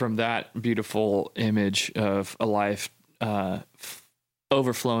pivot from that beautiful image of a life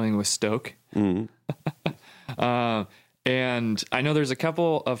overflowing with stoke. And I know there's a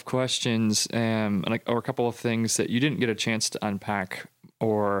couple of questions or a couple of things that you didn't get a chance to unpack,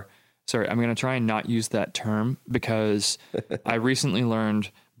 I'm going to try and not use that term because I recently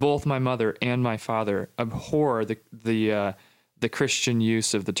learned both my mother and my father abhor the the Christian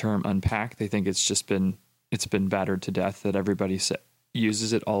use of the term unpack. They think it's been battered to death, that everybody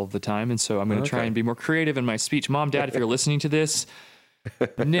uses it all of the time. And so I'm going to try and be more creative in my speech. Mom, Dad, if you're listening to this,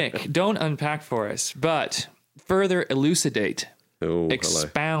 Nick, don't unpack for us, but further elucidate,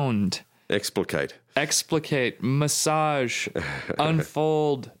 expound, explicate, massage,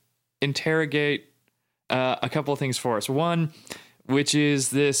 unfold, interrogate a couple of things for us. One, which is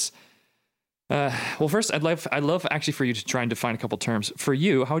this. Well, first, I'd love actually for you to try and define a couple terms. For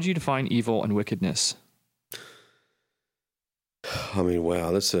you, how would you define evil and wickedness? I mean,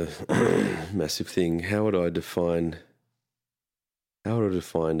 wow, that's a massive thing. How would I define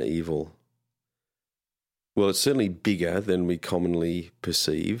evil? Well, it's certainly bigger than we commonly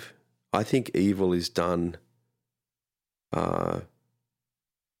perceive. I think evil is done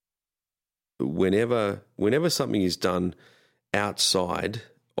whenever something is done outside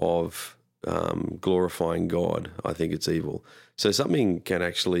of glorifying God. I think it's evil. So something can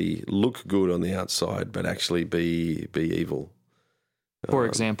actually look good on the outside, but actually be evil. For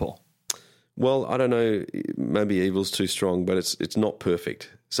example? Well, I don't know. Maybe evil's too strong, but it's not perfect.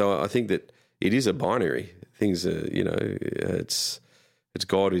 So I think that it is a binary. Things are, it's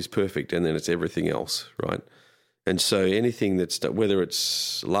God who's perfect, and then it's everything else, right? And so anything that's, whether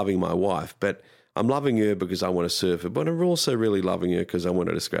it's loving my wife, but I'm loving her because I want to serve her, but I'm also really loving her because I want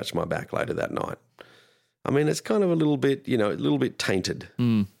her to scratch my back later that night. I mean, it's kind of a little bit tainted.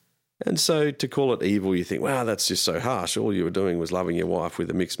 Mm. And so to call it evil, you think, wow, that's just so harsh. All you were doing was loving your wife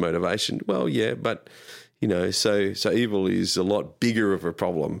with a mixed motivation. Well, yeah, but, so evil is a lot bigger of a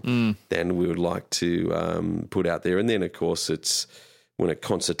problem than we would like to put out there. And then, of course, it's when it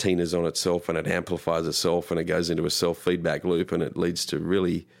concertinas on itself and it amplifies itself and it goes into a self-feedback loop and it leads to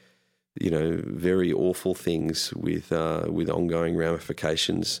really, very awful things with ongoing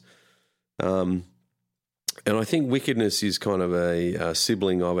ramifications. And I think wickedness is kind of a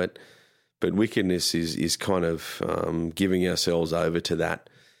sibling of it, but wickedness is kind of giving ourselves over to that,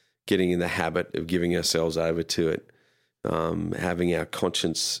 getting in the habit of giving ourselves over to it, having our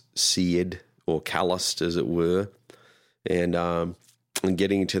conscience seared or calloused, as it were, and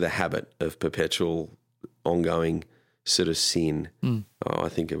getting into the habit of perpetual, ongoing sort of sin. I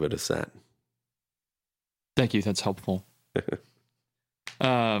think of it as that. Thank you. That's helpful.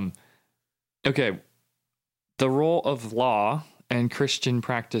 Okay. The role of law and Christian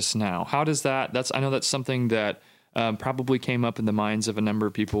practice now. How does I know that's something that probably came up in the minds of a number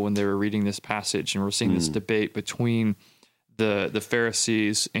of people when they were reading this passage, and we're seeing this debate between the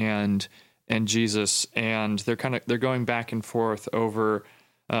Pharisees and Jesus, and they're going back and forth over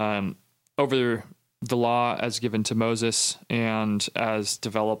the law as given to Moses and as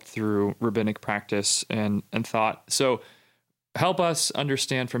developed through rabbinic practice and thought. So help us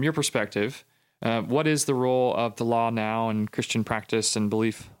understand from your perspective, what is the role of the law now in Christian practice and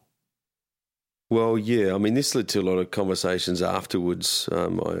belief? Well, yeah, I mean, this led to a lot of conversations afterwards.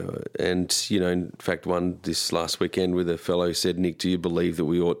 In fact, one this last weekend with a fellow who said, Nick, do you believe that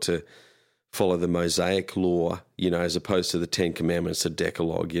we ought to follow the Mosaic law, as opposed to the Ten Commandments, the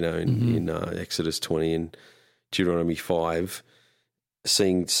Decalogue, in Exodus 20 and Deuteronomy 5,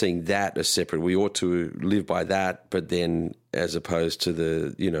 seeing that as separate. We ought to live by that, but then as opposed to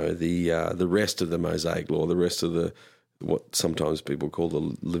the rest of the Mosaic law, the rest of the what sometimes people call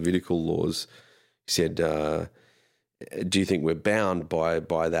the Levitical laws. He said, do you think we're bound by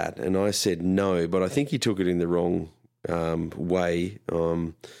that? And I said no, but I think he took it in the wrong way.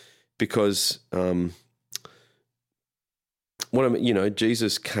 Because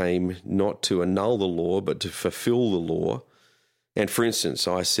Jesus came not to annul the law, but to fulfill the law. And for instance,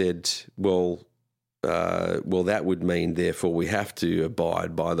 I said, well, that would mean, therefore, we have to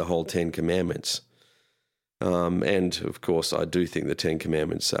abide by the whole Ten Commandments. And of course, I do think the Ten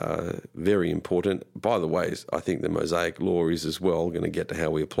Commandments are very important. By the way, I think the Mosaic law is as well. Going to get to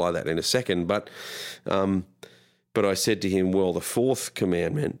how we apply that in a second. But I said to him, well, the fourth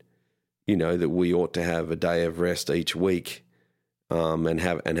commandment, that we ought to have a day of rest each week, and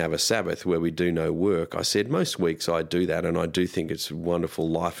have a Sabbath where we do no work. I said most weeks I do that, and I do think it's wonderful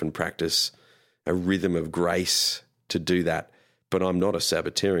life and practice, a rhythm of grace to do that. But I'm not a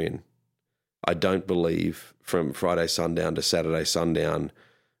Sabbatarian. I don't believe from Friday sundown to Saturday sundown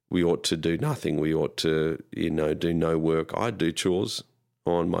we ought to do nothing. We ought to, do no work. I do chores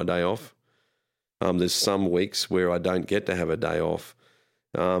on my day off. There's some weeks where I don't get to have a day off.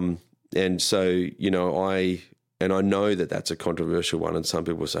 And so, I know that that's a controversial one, and some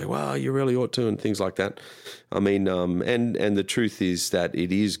people say, well, you really ought to, and things like that. I mean, and the truth is that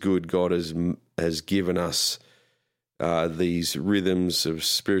it is good. God has given us these rhythms of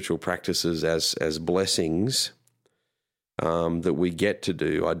spiritual practices as blessings. that we get to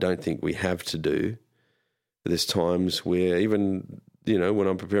do. I don't think we have to do. There's times where even, when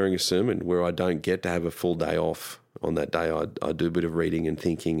I'm preparing a sermon where I don't get to have a full day off. On that day, I do a bit of reading and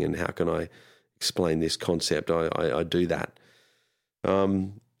thinking, and how can I explain this concept? I do that.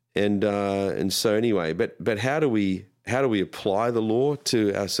 And so anyway, but how do we apply the law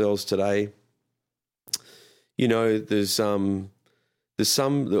to ourselves today? There's some. I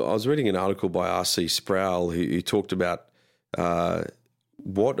was reading an article by R.C. Sproul who talked about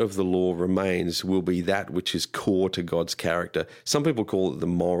what of the law remains will be that which is core to God's character. Some people call it the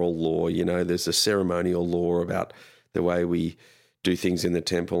moral law. There's a ceremonial law about the way we do things in the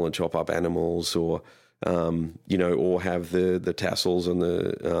temple and chop up animals, or or have the tassels on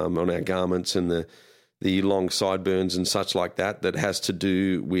on our garments and the long sideburns and such like that. That has to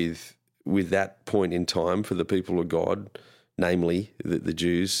do with that point in time for the people of God, namely the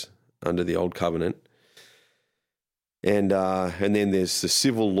Jews under the Old Covenant. And then there's the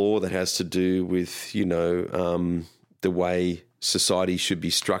civil law that has to do with the way society should be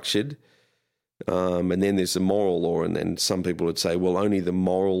structured. And then there's the moral law, and then some people would say, well, only the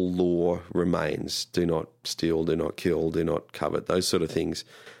moral law remains. Do not steal, do not kill, do not covet, those sort of things.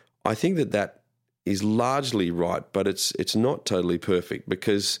 I think that is largely right, but it's not totally perfect,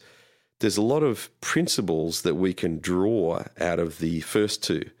 because there's a lot of principles that we can draw out of the first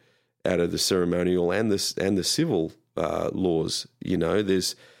two, out of the ceremonial and the civil laws.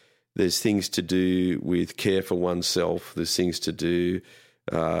 There's things to do with care for oneself. There's things to do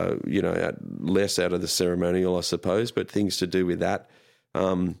less out of the ceremonial, I suppose, but things to do with that. I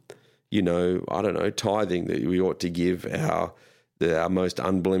don't know, tithing, that we ought to give our most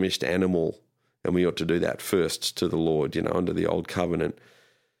unblemished animal, and we ought to do that first to the Lord, under the Old Covenant.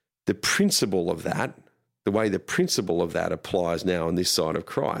 The principle of that, the way the principle of that applies now on this side of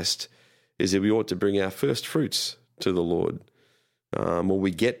Christ, is that we ought to bring our first fruits to the Lord, or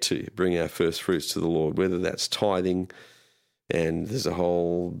we get to bring our first fruits to the Lord, whether that's tithing. And there's a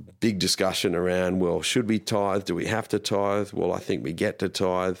whole big discussion around, well, should we tithe? Do we have to tithe? Well, I think we get to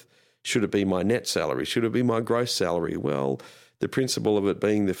tithe. Should it be my net salary? Should it be my gross salary? Well, the principle of it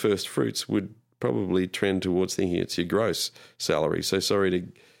being the first fruits would probably trend towards thinking it's your gross salary. So sorry to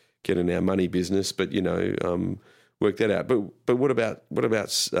get in our money business, but, work that out. But what about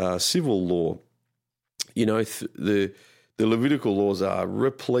civil law? The Levitical laws are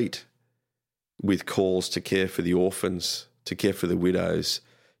replete with calls to care for the orphans, to care for the widows,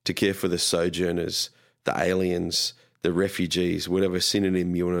 to care for the sojourners, the aliens, the refugees, whatever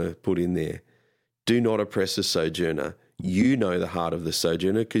synonym you want to put in there. Do not oppress a sojourner. You know the heart of the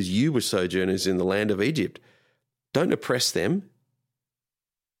sojourner, because you were sojourners in the land of Egypt. Don't oppress them.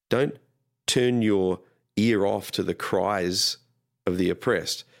 Don't turn your ear off to the cries of the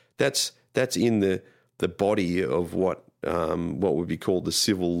oppressed. That's in the body of what would be called the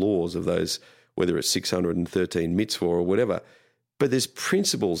civil laws of those, whether it's 613 mitzvah or whatever. But there's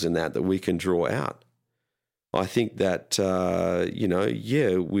principles in that we can draw out. I think that,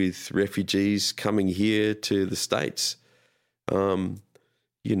 with refugees coming here to the States,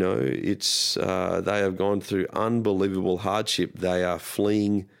 it's they have gone through unbelievable hardship. They are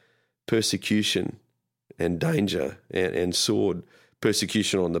fleeing persecution and danger and sword,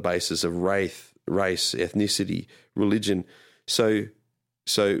 persecution on the basis of race, ethnicity, religion. So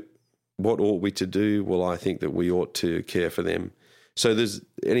what ought we to do? Well, I think that we ought to care for them. So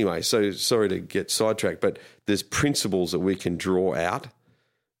so sorry to get sidetracked, but there's principles that we can draw out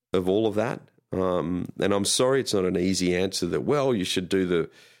of all of that. And I'm sorry it's not an easy answer that, well, you should do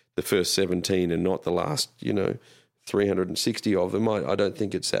the first 17 and not the last, 360 of them. I don't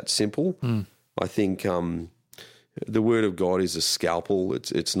think it's that simple. I think the Word of God is a scalpel.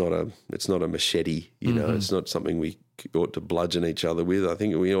 It's not a machete. It's not something we ought to bludgeon each other with. I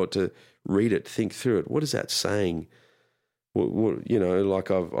think we ought to read it, think through it. What is that saying?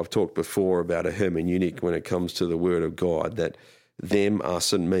 Like I've talked before about a hermeneutic when it comes to the Word of God, that them,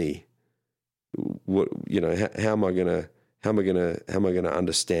 us, and me. How am I going to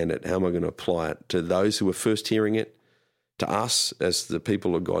understand it? How am I going to apply it to those who are first hearing it, to us as the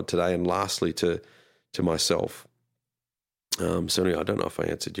people of God today, and lastly to myself? So anyway, I don't know if I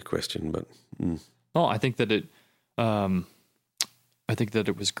answered your question, but Oh, I think that it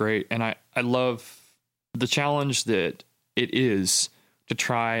was great, and I love the challenge that it is to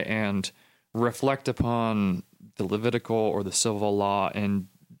try and reflect upon the Levitical or the civil law and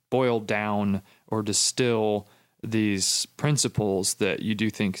boil down or distill these principles that you do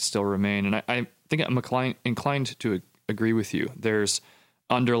think still remain. And I think I'm inclined to agree with you. There's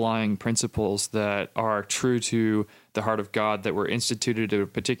underlying principles that are true to the heart of God, that were instituted at a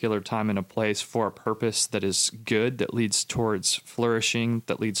particular time and a place for a purpose that is good, that leads towards flourishing,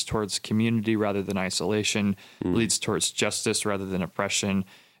 that leads towards community rather than isolation, leads towards justice rather than oppression.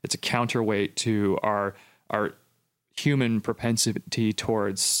 It's a counterweight to our human propensity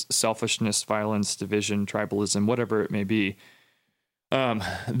towards selfishness, violence, division, tribalism, whatever it may be,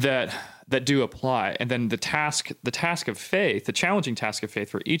 that do apply. And then the task of faith, the challenging task of faith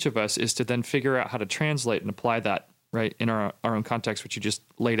for each of us, is to then figure out how to translate and apply that right in our own context, which you just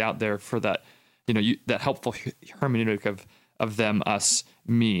laid out there for that, that helpful hermeneutic of them, us,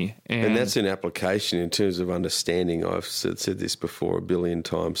 me. And that's an application in terms of understanding. I've said this before a billion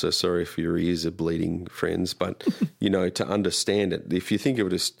times, so sorry if your ears are bleeding, friends, but, to understand it, if you think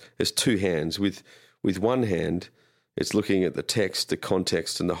of it as two hands, with one hand, it's looking at the text, the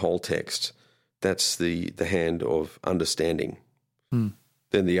context, and the whole text. That's the hand of understanding. Then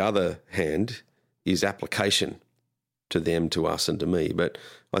the other hand is application to them, to us, and to me. But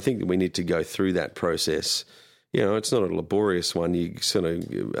I think that we need to go through that process. It's not a laborious one. You sort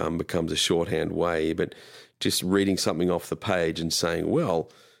of becomes a shorthand way, but just reading something off the page and saying, well,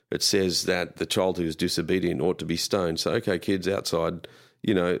 it says that the child who is disobedient ought to be stoned. So, okay, kids outside,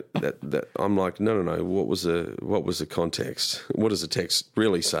 that I'm like, no. What was the context? What does the text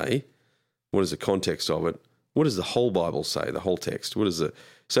really say? What is the context of it? What does the whole Bible say? The whole text.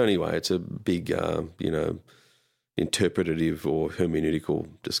 So anyway, it's a big, interpretative or hermeneutical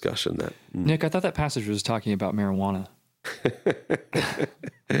discussion. That Nick, I thought that passage was talking about marijuana.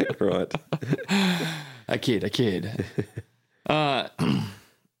 Right. I kid.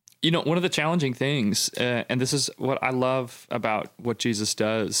 One of the challenging things, and this is what I love about what Jesus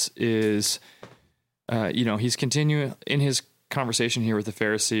does, is, he's continuing in his conversation here with the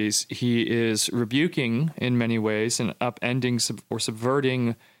Pharisees. He is rebuking in many ways and upending or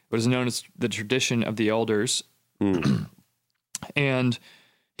subverting what is known as the tradition of the elders. And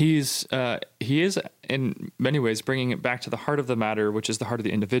he is in many ways bringing it back to the heart of the matter, which is the heart of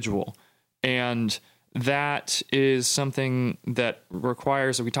the individual. And that is something that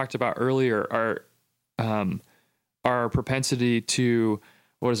requires, as we talked about earlier, our propensity to,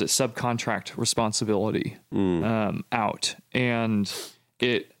 subcontract responsibility out. And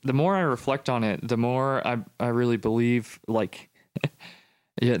the more I reflect on it, the more I really believe, the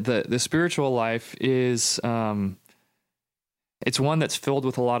spiritual life is, it's one that's filled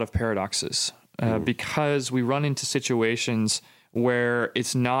with a lot of paradoxes, because we run into situations where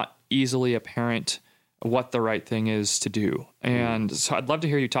it's not easily apparent what the right thing is to do. And so I'd love to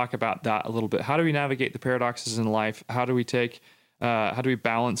hear you talk about that a little bit. How do we navigate the paradoxes in life? How do we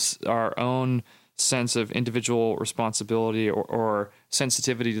balance our own sense of individual responsibility or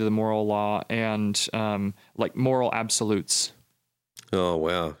sensitivity to the moral law and moral absolutes? Oh,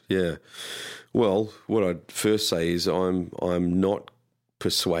 wow. Yeah. Well, what I'd first say is I'm not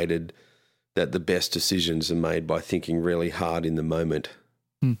persuaded that the best decisions are made by thinking really hard in the moment.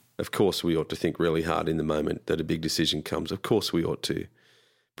 Of course, we ought to think really hard in the moment that a big decision comes. Of course, we ought to.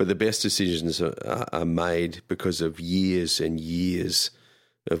 But the best decisions are made because of years and years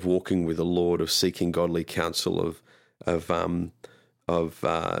of walking with the Lord, of seeking godly counsel, of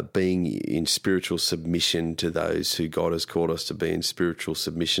being in spiritual submission to those who God has called us to be in spiritual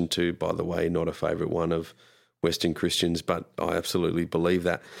submission to. By the way, not a favourite one of Western Christians, but I absolutely believe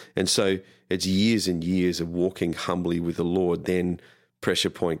that. And so it's years and years of walking humbly with the Lord. Then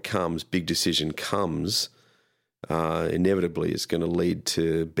pressure point comes, big decision comes, inevitably it's going to lead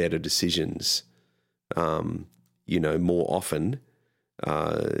to better decisions, more often,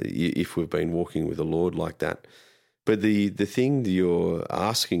 if we've been walking with the Lord like that. But the thing that you're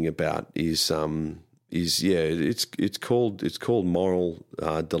asking about is it's called moral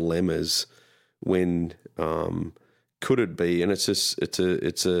dilemmas. When could it be? And it's a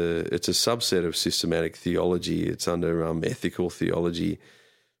subset of systematic theology. It's under ethical theology,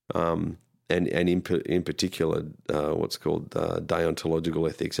 and in particular what's called deontological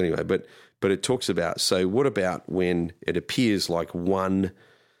ethics. Anyway, but it talks about, so what about when it appears like one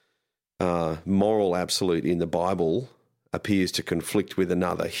moral absolute in the Bible appears to conflict with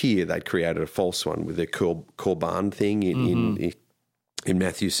another? Here they created a false one with the korban thing in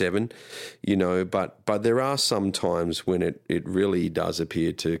Matthew 7, but there are some times when it really does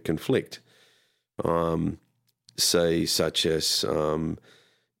appear to conflict. Say such as,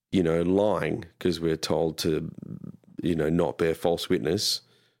 lying, because we're told to, not bear false witness,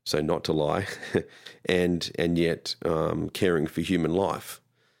 so not to lie, and yet caring for human life.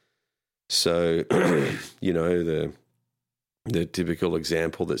 So, the typical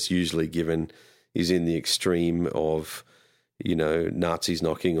example that's usually given is in the extreme of, Nazis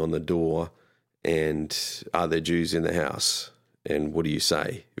knocking on the door, and are there Jews in the house? And what do you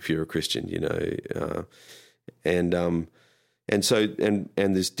say if you're a Christian? And so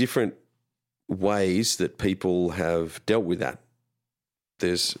there's different ways that people have dealt with that.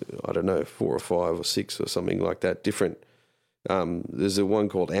 There's, I don't know, 4 or 5 or 6 or something like that. Different. There's a one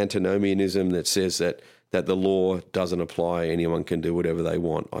called antinomianism that says that the law doesn't apply. Anyone can do whatever they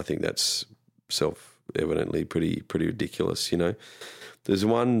want. I think that's self-evidently pretty ridiculous. There's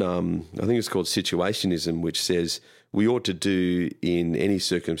one, I think it's called situationism, which says we ought to do in any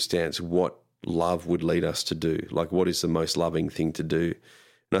circumstance what love would lead us to do. Like, what is the most loving thing to do?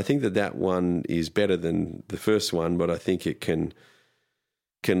 And I think that one is better than the first one, but I think it can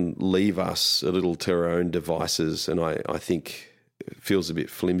leave us a little to our own devices, and I think it feels a bit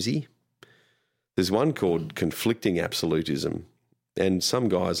flimsy. There's one called conflicting absolutism, and some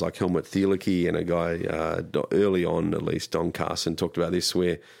guys like Helmut Thielicke and a guy early on, at least Don Carson, talked about this,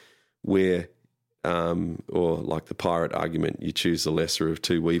 where or like the pirate argument, you choose the lesser of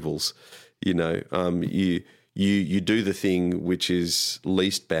two evils. You do the thing which is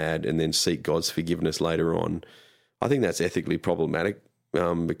least bad and then seek God's forgiveness later on. I think that's ethically problematic.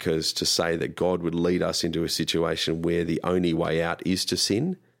 Because to say that God would lead us into a situation where the only way out is to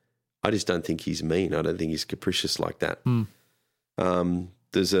sin, I just don't think he's mean. I don't think he's capricious like that.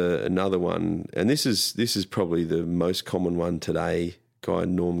 There's another one, and this is probably the most common one today. Guy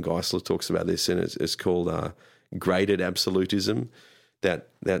Norm Geisler talks about this, and it's called graded absolutism, that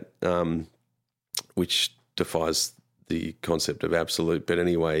which defies the concept of absolute. But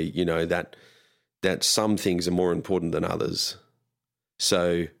anyway, that some things are more important than others.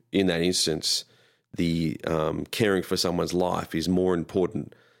 So in that instance, the caring for someone's life is more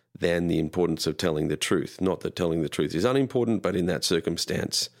important than the importance of telling the truth. Not that telling the truth is unimportant, but in that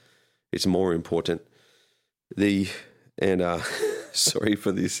circumstance, it's more important. Sorry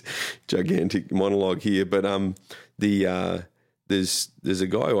for this gigantic monologue here, but there's a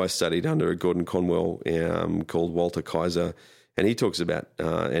guy who I studied under, Gordon Conwell, called Walter Kaiser, and he talks about,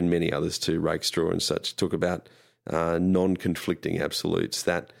 and many others too, Rakestraw and such, talk about non-conflicting absolutes,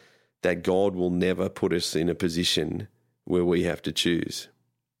 that God will never put us in a position where we have to choose.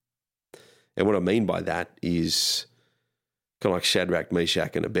 And what I mean by that is kind of like Shadrach,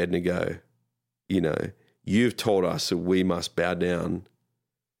 Meshach, and Abednego. You've told us that we must bow down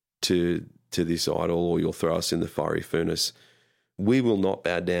to this idol, or you'll throw us in the fiery furnace. We will not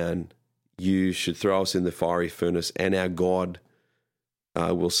bow down. You should throw us in the fiery furnace, and our God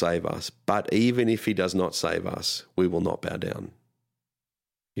will save us. But even if he does not save us, we will not bow down.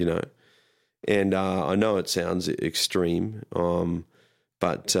 And I know it sounds extreme,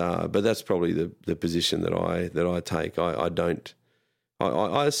 but that's probably the position that I take.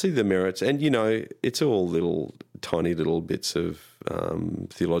 I see the merits, and it's all tiny little bits of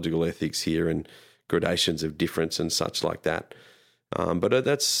theological ethics here and gradations of difference and such like that. But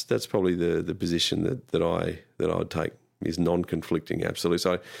that's probably the position that I would take, is non-conflicting absolutes.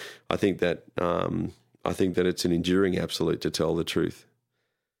 I think that it's an enduring absolute to tell the truth.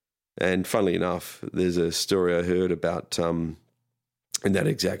 And funnily enough, there's a story I heard about in that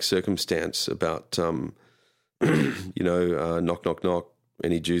exact circumstance about knock knock knock,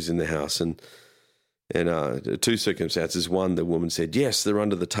 any Jews in the house, and 2 circumstances. One, the woman said, yes, they're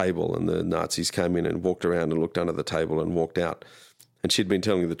under the table, and the Nazis came in and walked around and looked under the table and walked out. And she'd been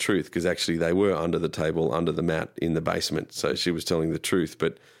telling the truth, because actually they were under the table, under the mat in the basement. So she was telling the truth,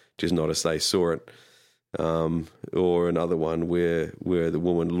 but just not as they saw it. Or another one where the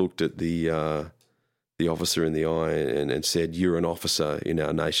woman looked at the officer in the eye and said, you're an officer in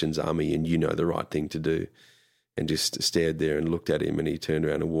our nation's army and you know the right thing to do. And just stared there and looked at him, and he turned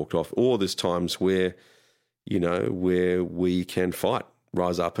around and walked off. Or there's times where we can fight,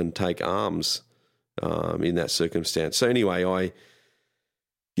 rise up and take arms in that circumstance. So anyway,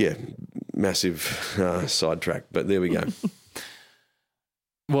 massive sidetrack, but there we go.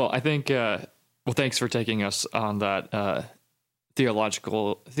 Well, I think, thanks for taking us on that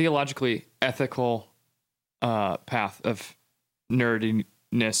theologically ethical path of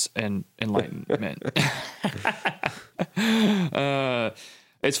nerdiness and enlightenment.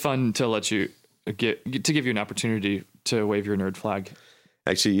 It's fun to let you give you an opportunity to wave your nerd flag.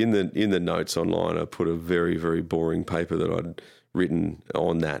 Actually, in the notes online, I put a very, very boring paper that I'd written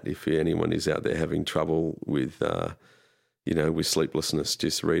on that. If anyone is out there having trouble with with sleeplessness,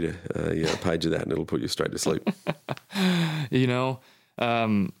 just read a page of that and it'll put you straight to sleep.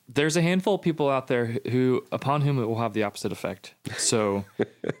 There's a handful of people out there upon whom it will have the opposite effect. So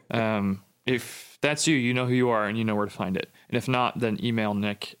if that's you, you know who you are and you know where to find it. And if not, then email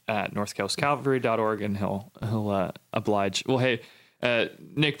Nic at northcoastcalvary.org and he'll oblige. Well, hey,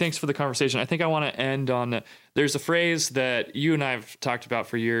 Nic, thanks for the conversation. I think I want to end on, there's a phrase that you and I have talked about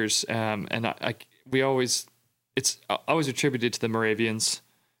for years, and it's always attributed to the Moravians.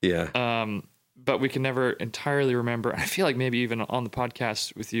 Yeah. But we can never entirely remember. I feel like maybe even on the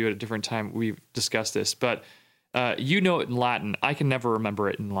podcast with you at a different time, we've discussed this, but you know it in Latin. I can never remember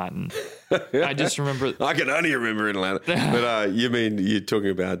it in Latin. I just remember. I can only remember it in Latin. But you're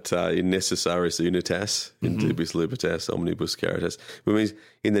talking about in necessaris unitas, in dubis libertas, omnibus caritas, which means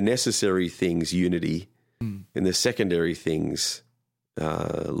in the necessary things, unity, in the secondary things,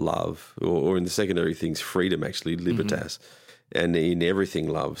 love, or in the secondary things, freedom, actually, libertas, and in everything,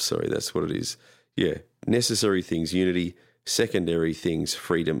 love. Sorry, that's what it is. Yeah, necessary things, unity, secondary things,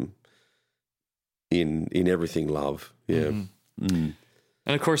 freedom. In everything, love. Yeah. And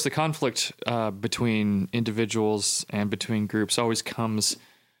of course, the conflict between individuals and between groups always comes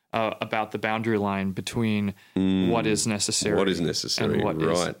about the boundary line between what is necessary, and what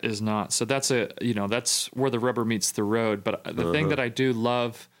is not. So that's that's where the rubber meets the road. But the thing that I do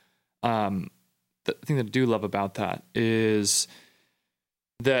love, about that is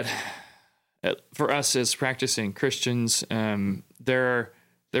that for us as practicing Christians, there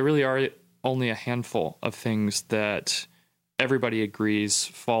really are only a handful of things that everybody agrees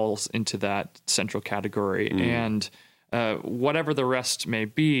falls into that central category. And whatever the rest may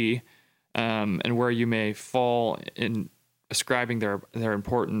be, and where you may fall in ascribing their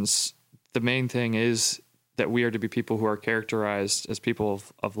importance, the main thing is that we are to be people who are characterized as people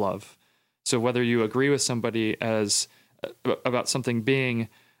of love. So whether you agree with somebody about something being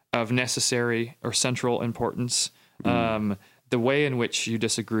of necessary or central importance, the way in which you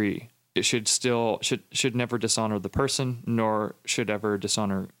disagree, it should never dishonor the person, nor should ever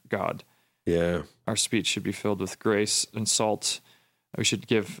dishonor God. Yeah. Our speech should be filled with grace and salt. We should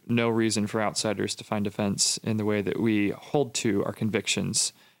give no reason for outsiders to find offense in the way that we hold to our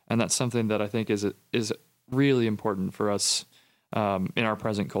convictions. And that's something that I think is really important for us in our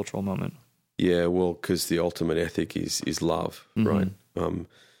present cultural moment. Yeah, well, because the ultimate ethic is love, right?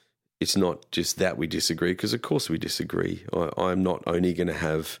 It's not just that we disagree, because of course we disagree. I'm not only going to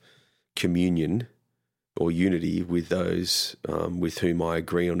have communion or unity with those with whom I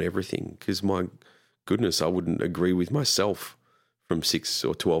agree on everything, because my goodness, I wouldn't agree with myself from 6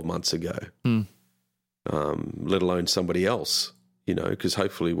 or 12 months ago, let alone somebody else, because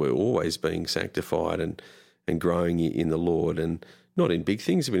hopefully we're always being sanctified and growing in the Lord, and not in big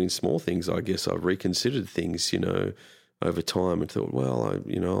things, but in small things. I guess I've reconsidered things, over time and thought, well,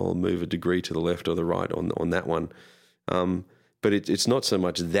 I'll move a degree to the left or the right on that one. But it's not so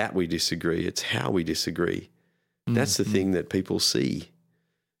much that we disagree, it's how we disagree. That's the thing that people see.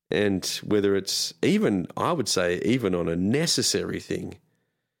 And whether it's I would say, even on a necessary thing,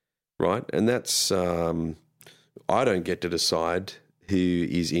 right? And that's, I don't get to decide who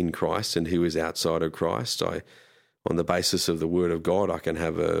is in Christ and who is outside of Christ. On the basis of the Word of God, I can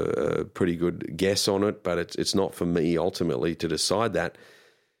have a pretty good guess on it, but it's not for me ultimately to decide that.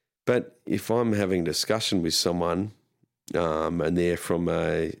 But if I'm having a discussion with someone, and they're from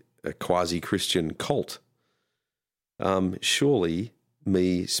a quasi-Christian cult, surely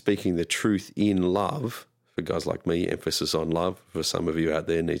me speaking the truth in love, for guys like me, emphasis on love, for some of you out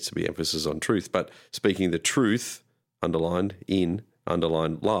there needs to be emphasis on truth, but speaking the truth, underlined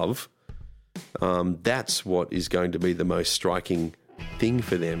love, that's what is going to be the most striking thing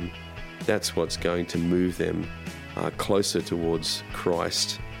for them. That's what's going to move them closer towards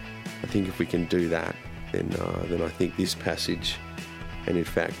Christ. I think if we can do that, then I think this passage, and in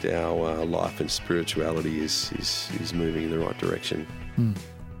fact our life and spirituality is moving in the right direction.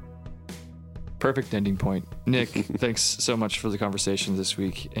 Perfect ending point. Nic, thanks so much for the conversation this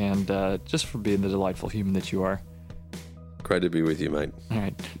week, and just for being the delightful human that you are. Great to be with you, mate. All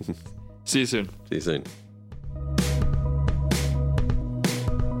right. See you soon. See you soon.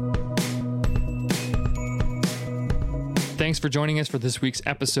 Thanks for joining us for this week's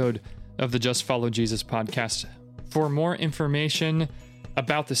episode of the Just Follow Jesus podcast. For more information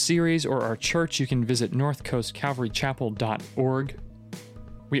about the series or our church, you can visit northcoastcalvarychapel.org.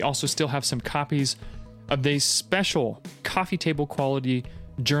 We also still have some copies of the special coffee table quality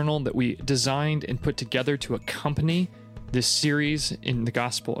journal that we designed and put together to accompany this series in the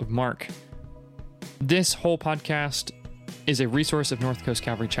Gospel of Mark. This whole podcast is a resource of North Coast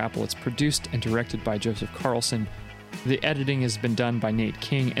Calvary Chapel. It's produced and directed by Joseph Carlson. The editing has been done by Nate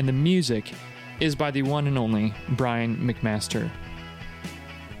King, and the music is by the one and only Brian McMaster.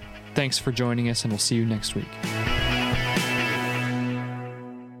 Thanks for joining us, and we'll see you next week.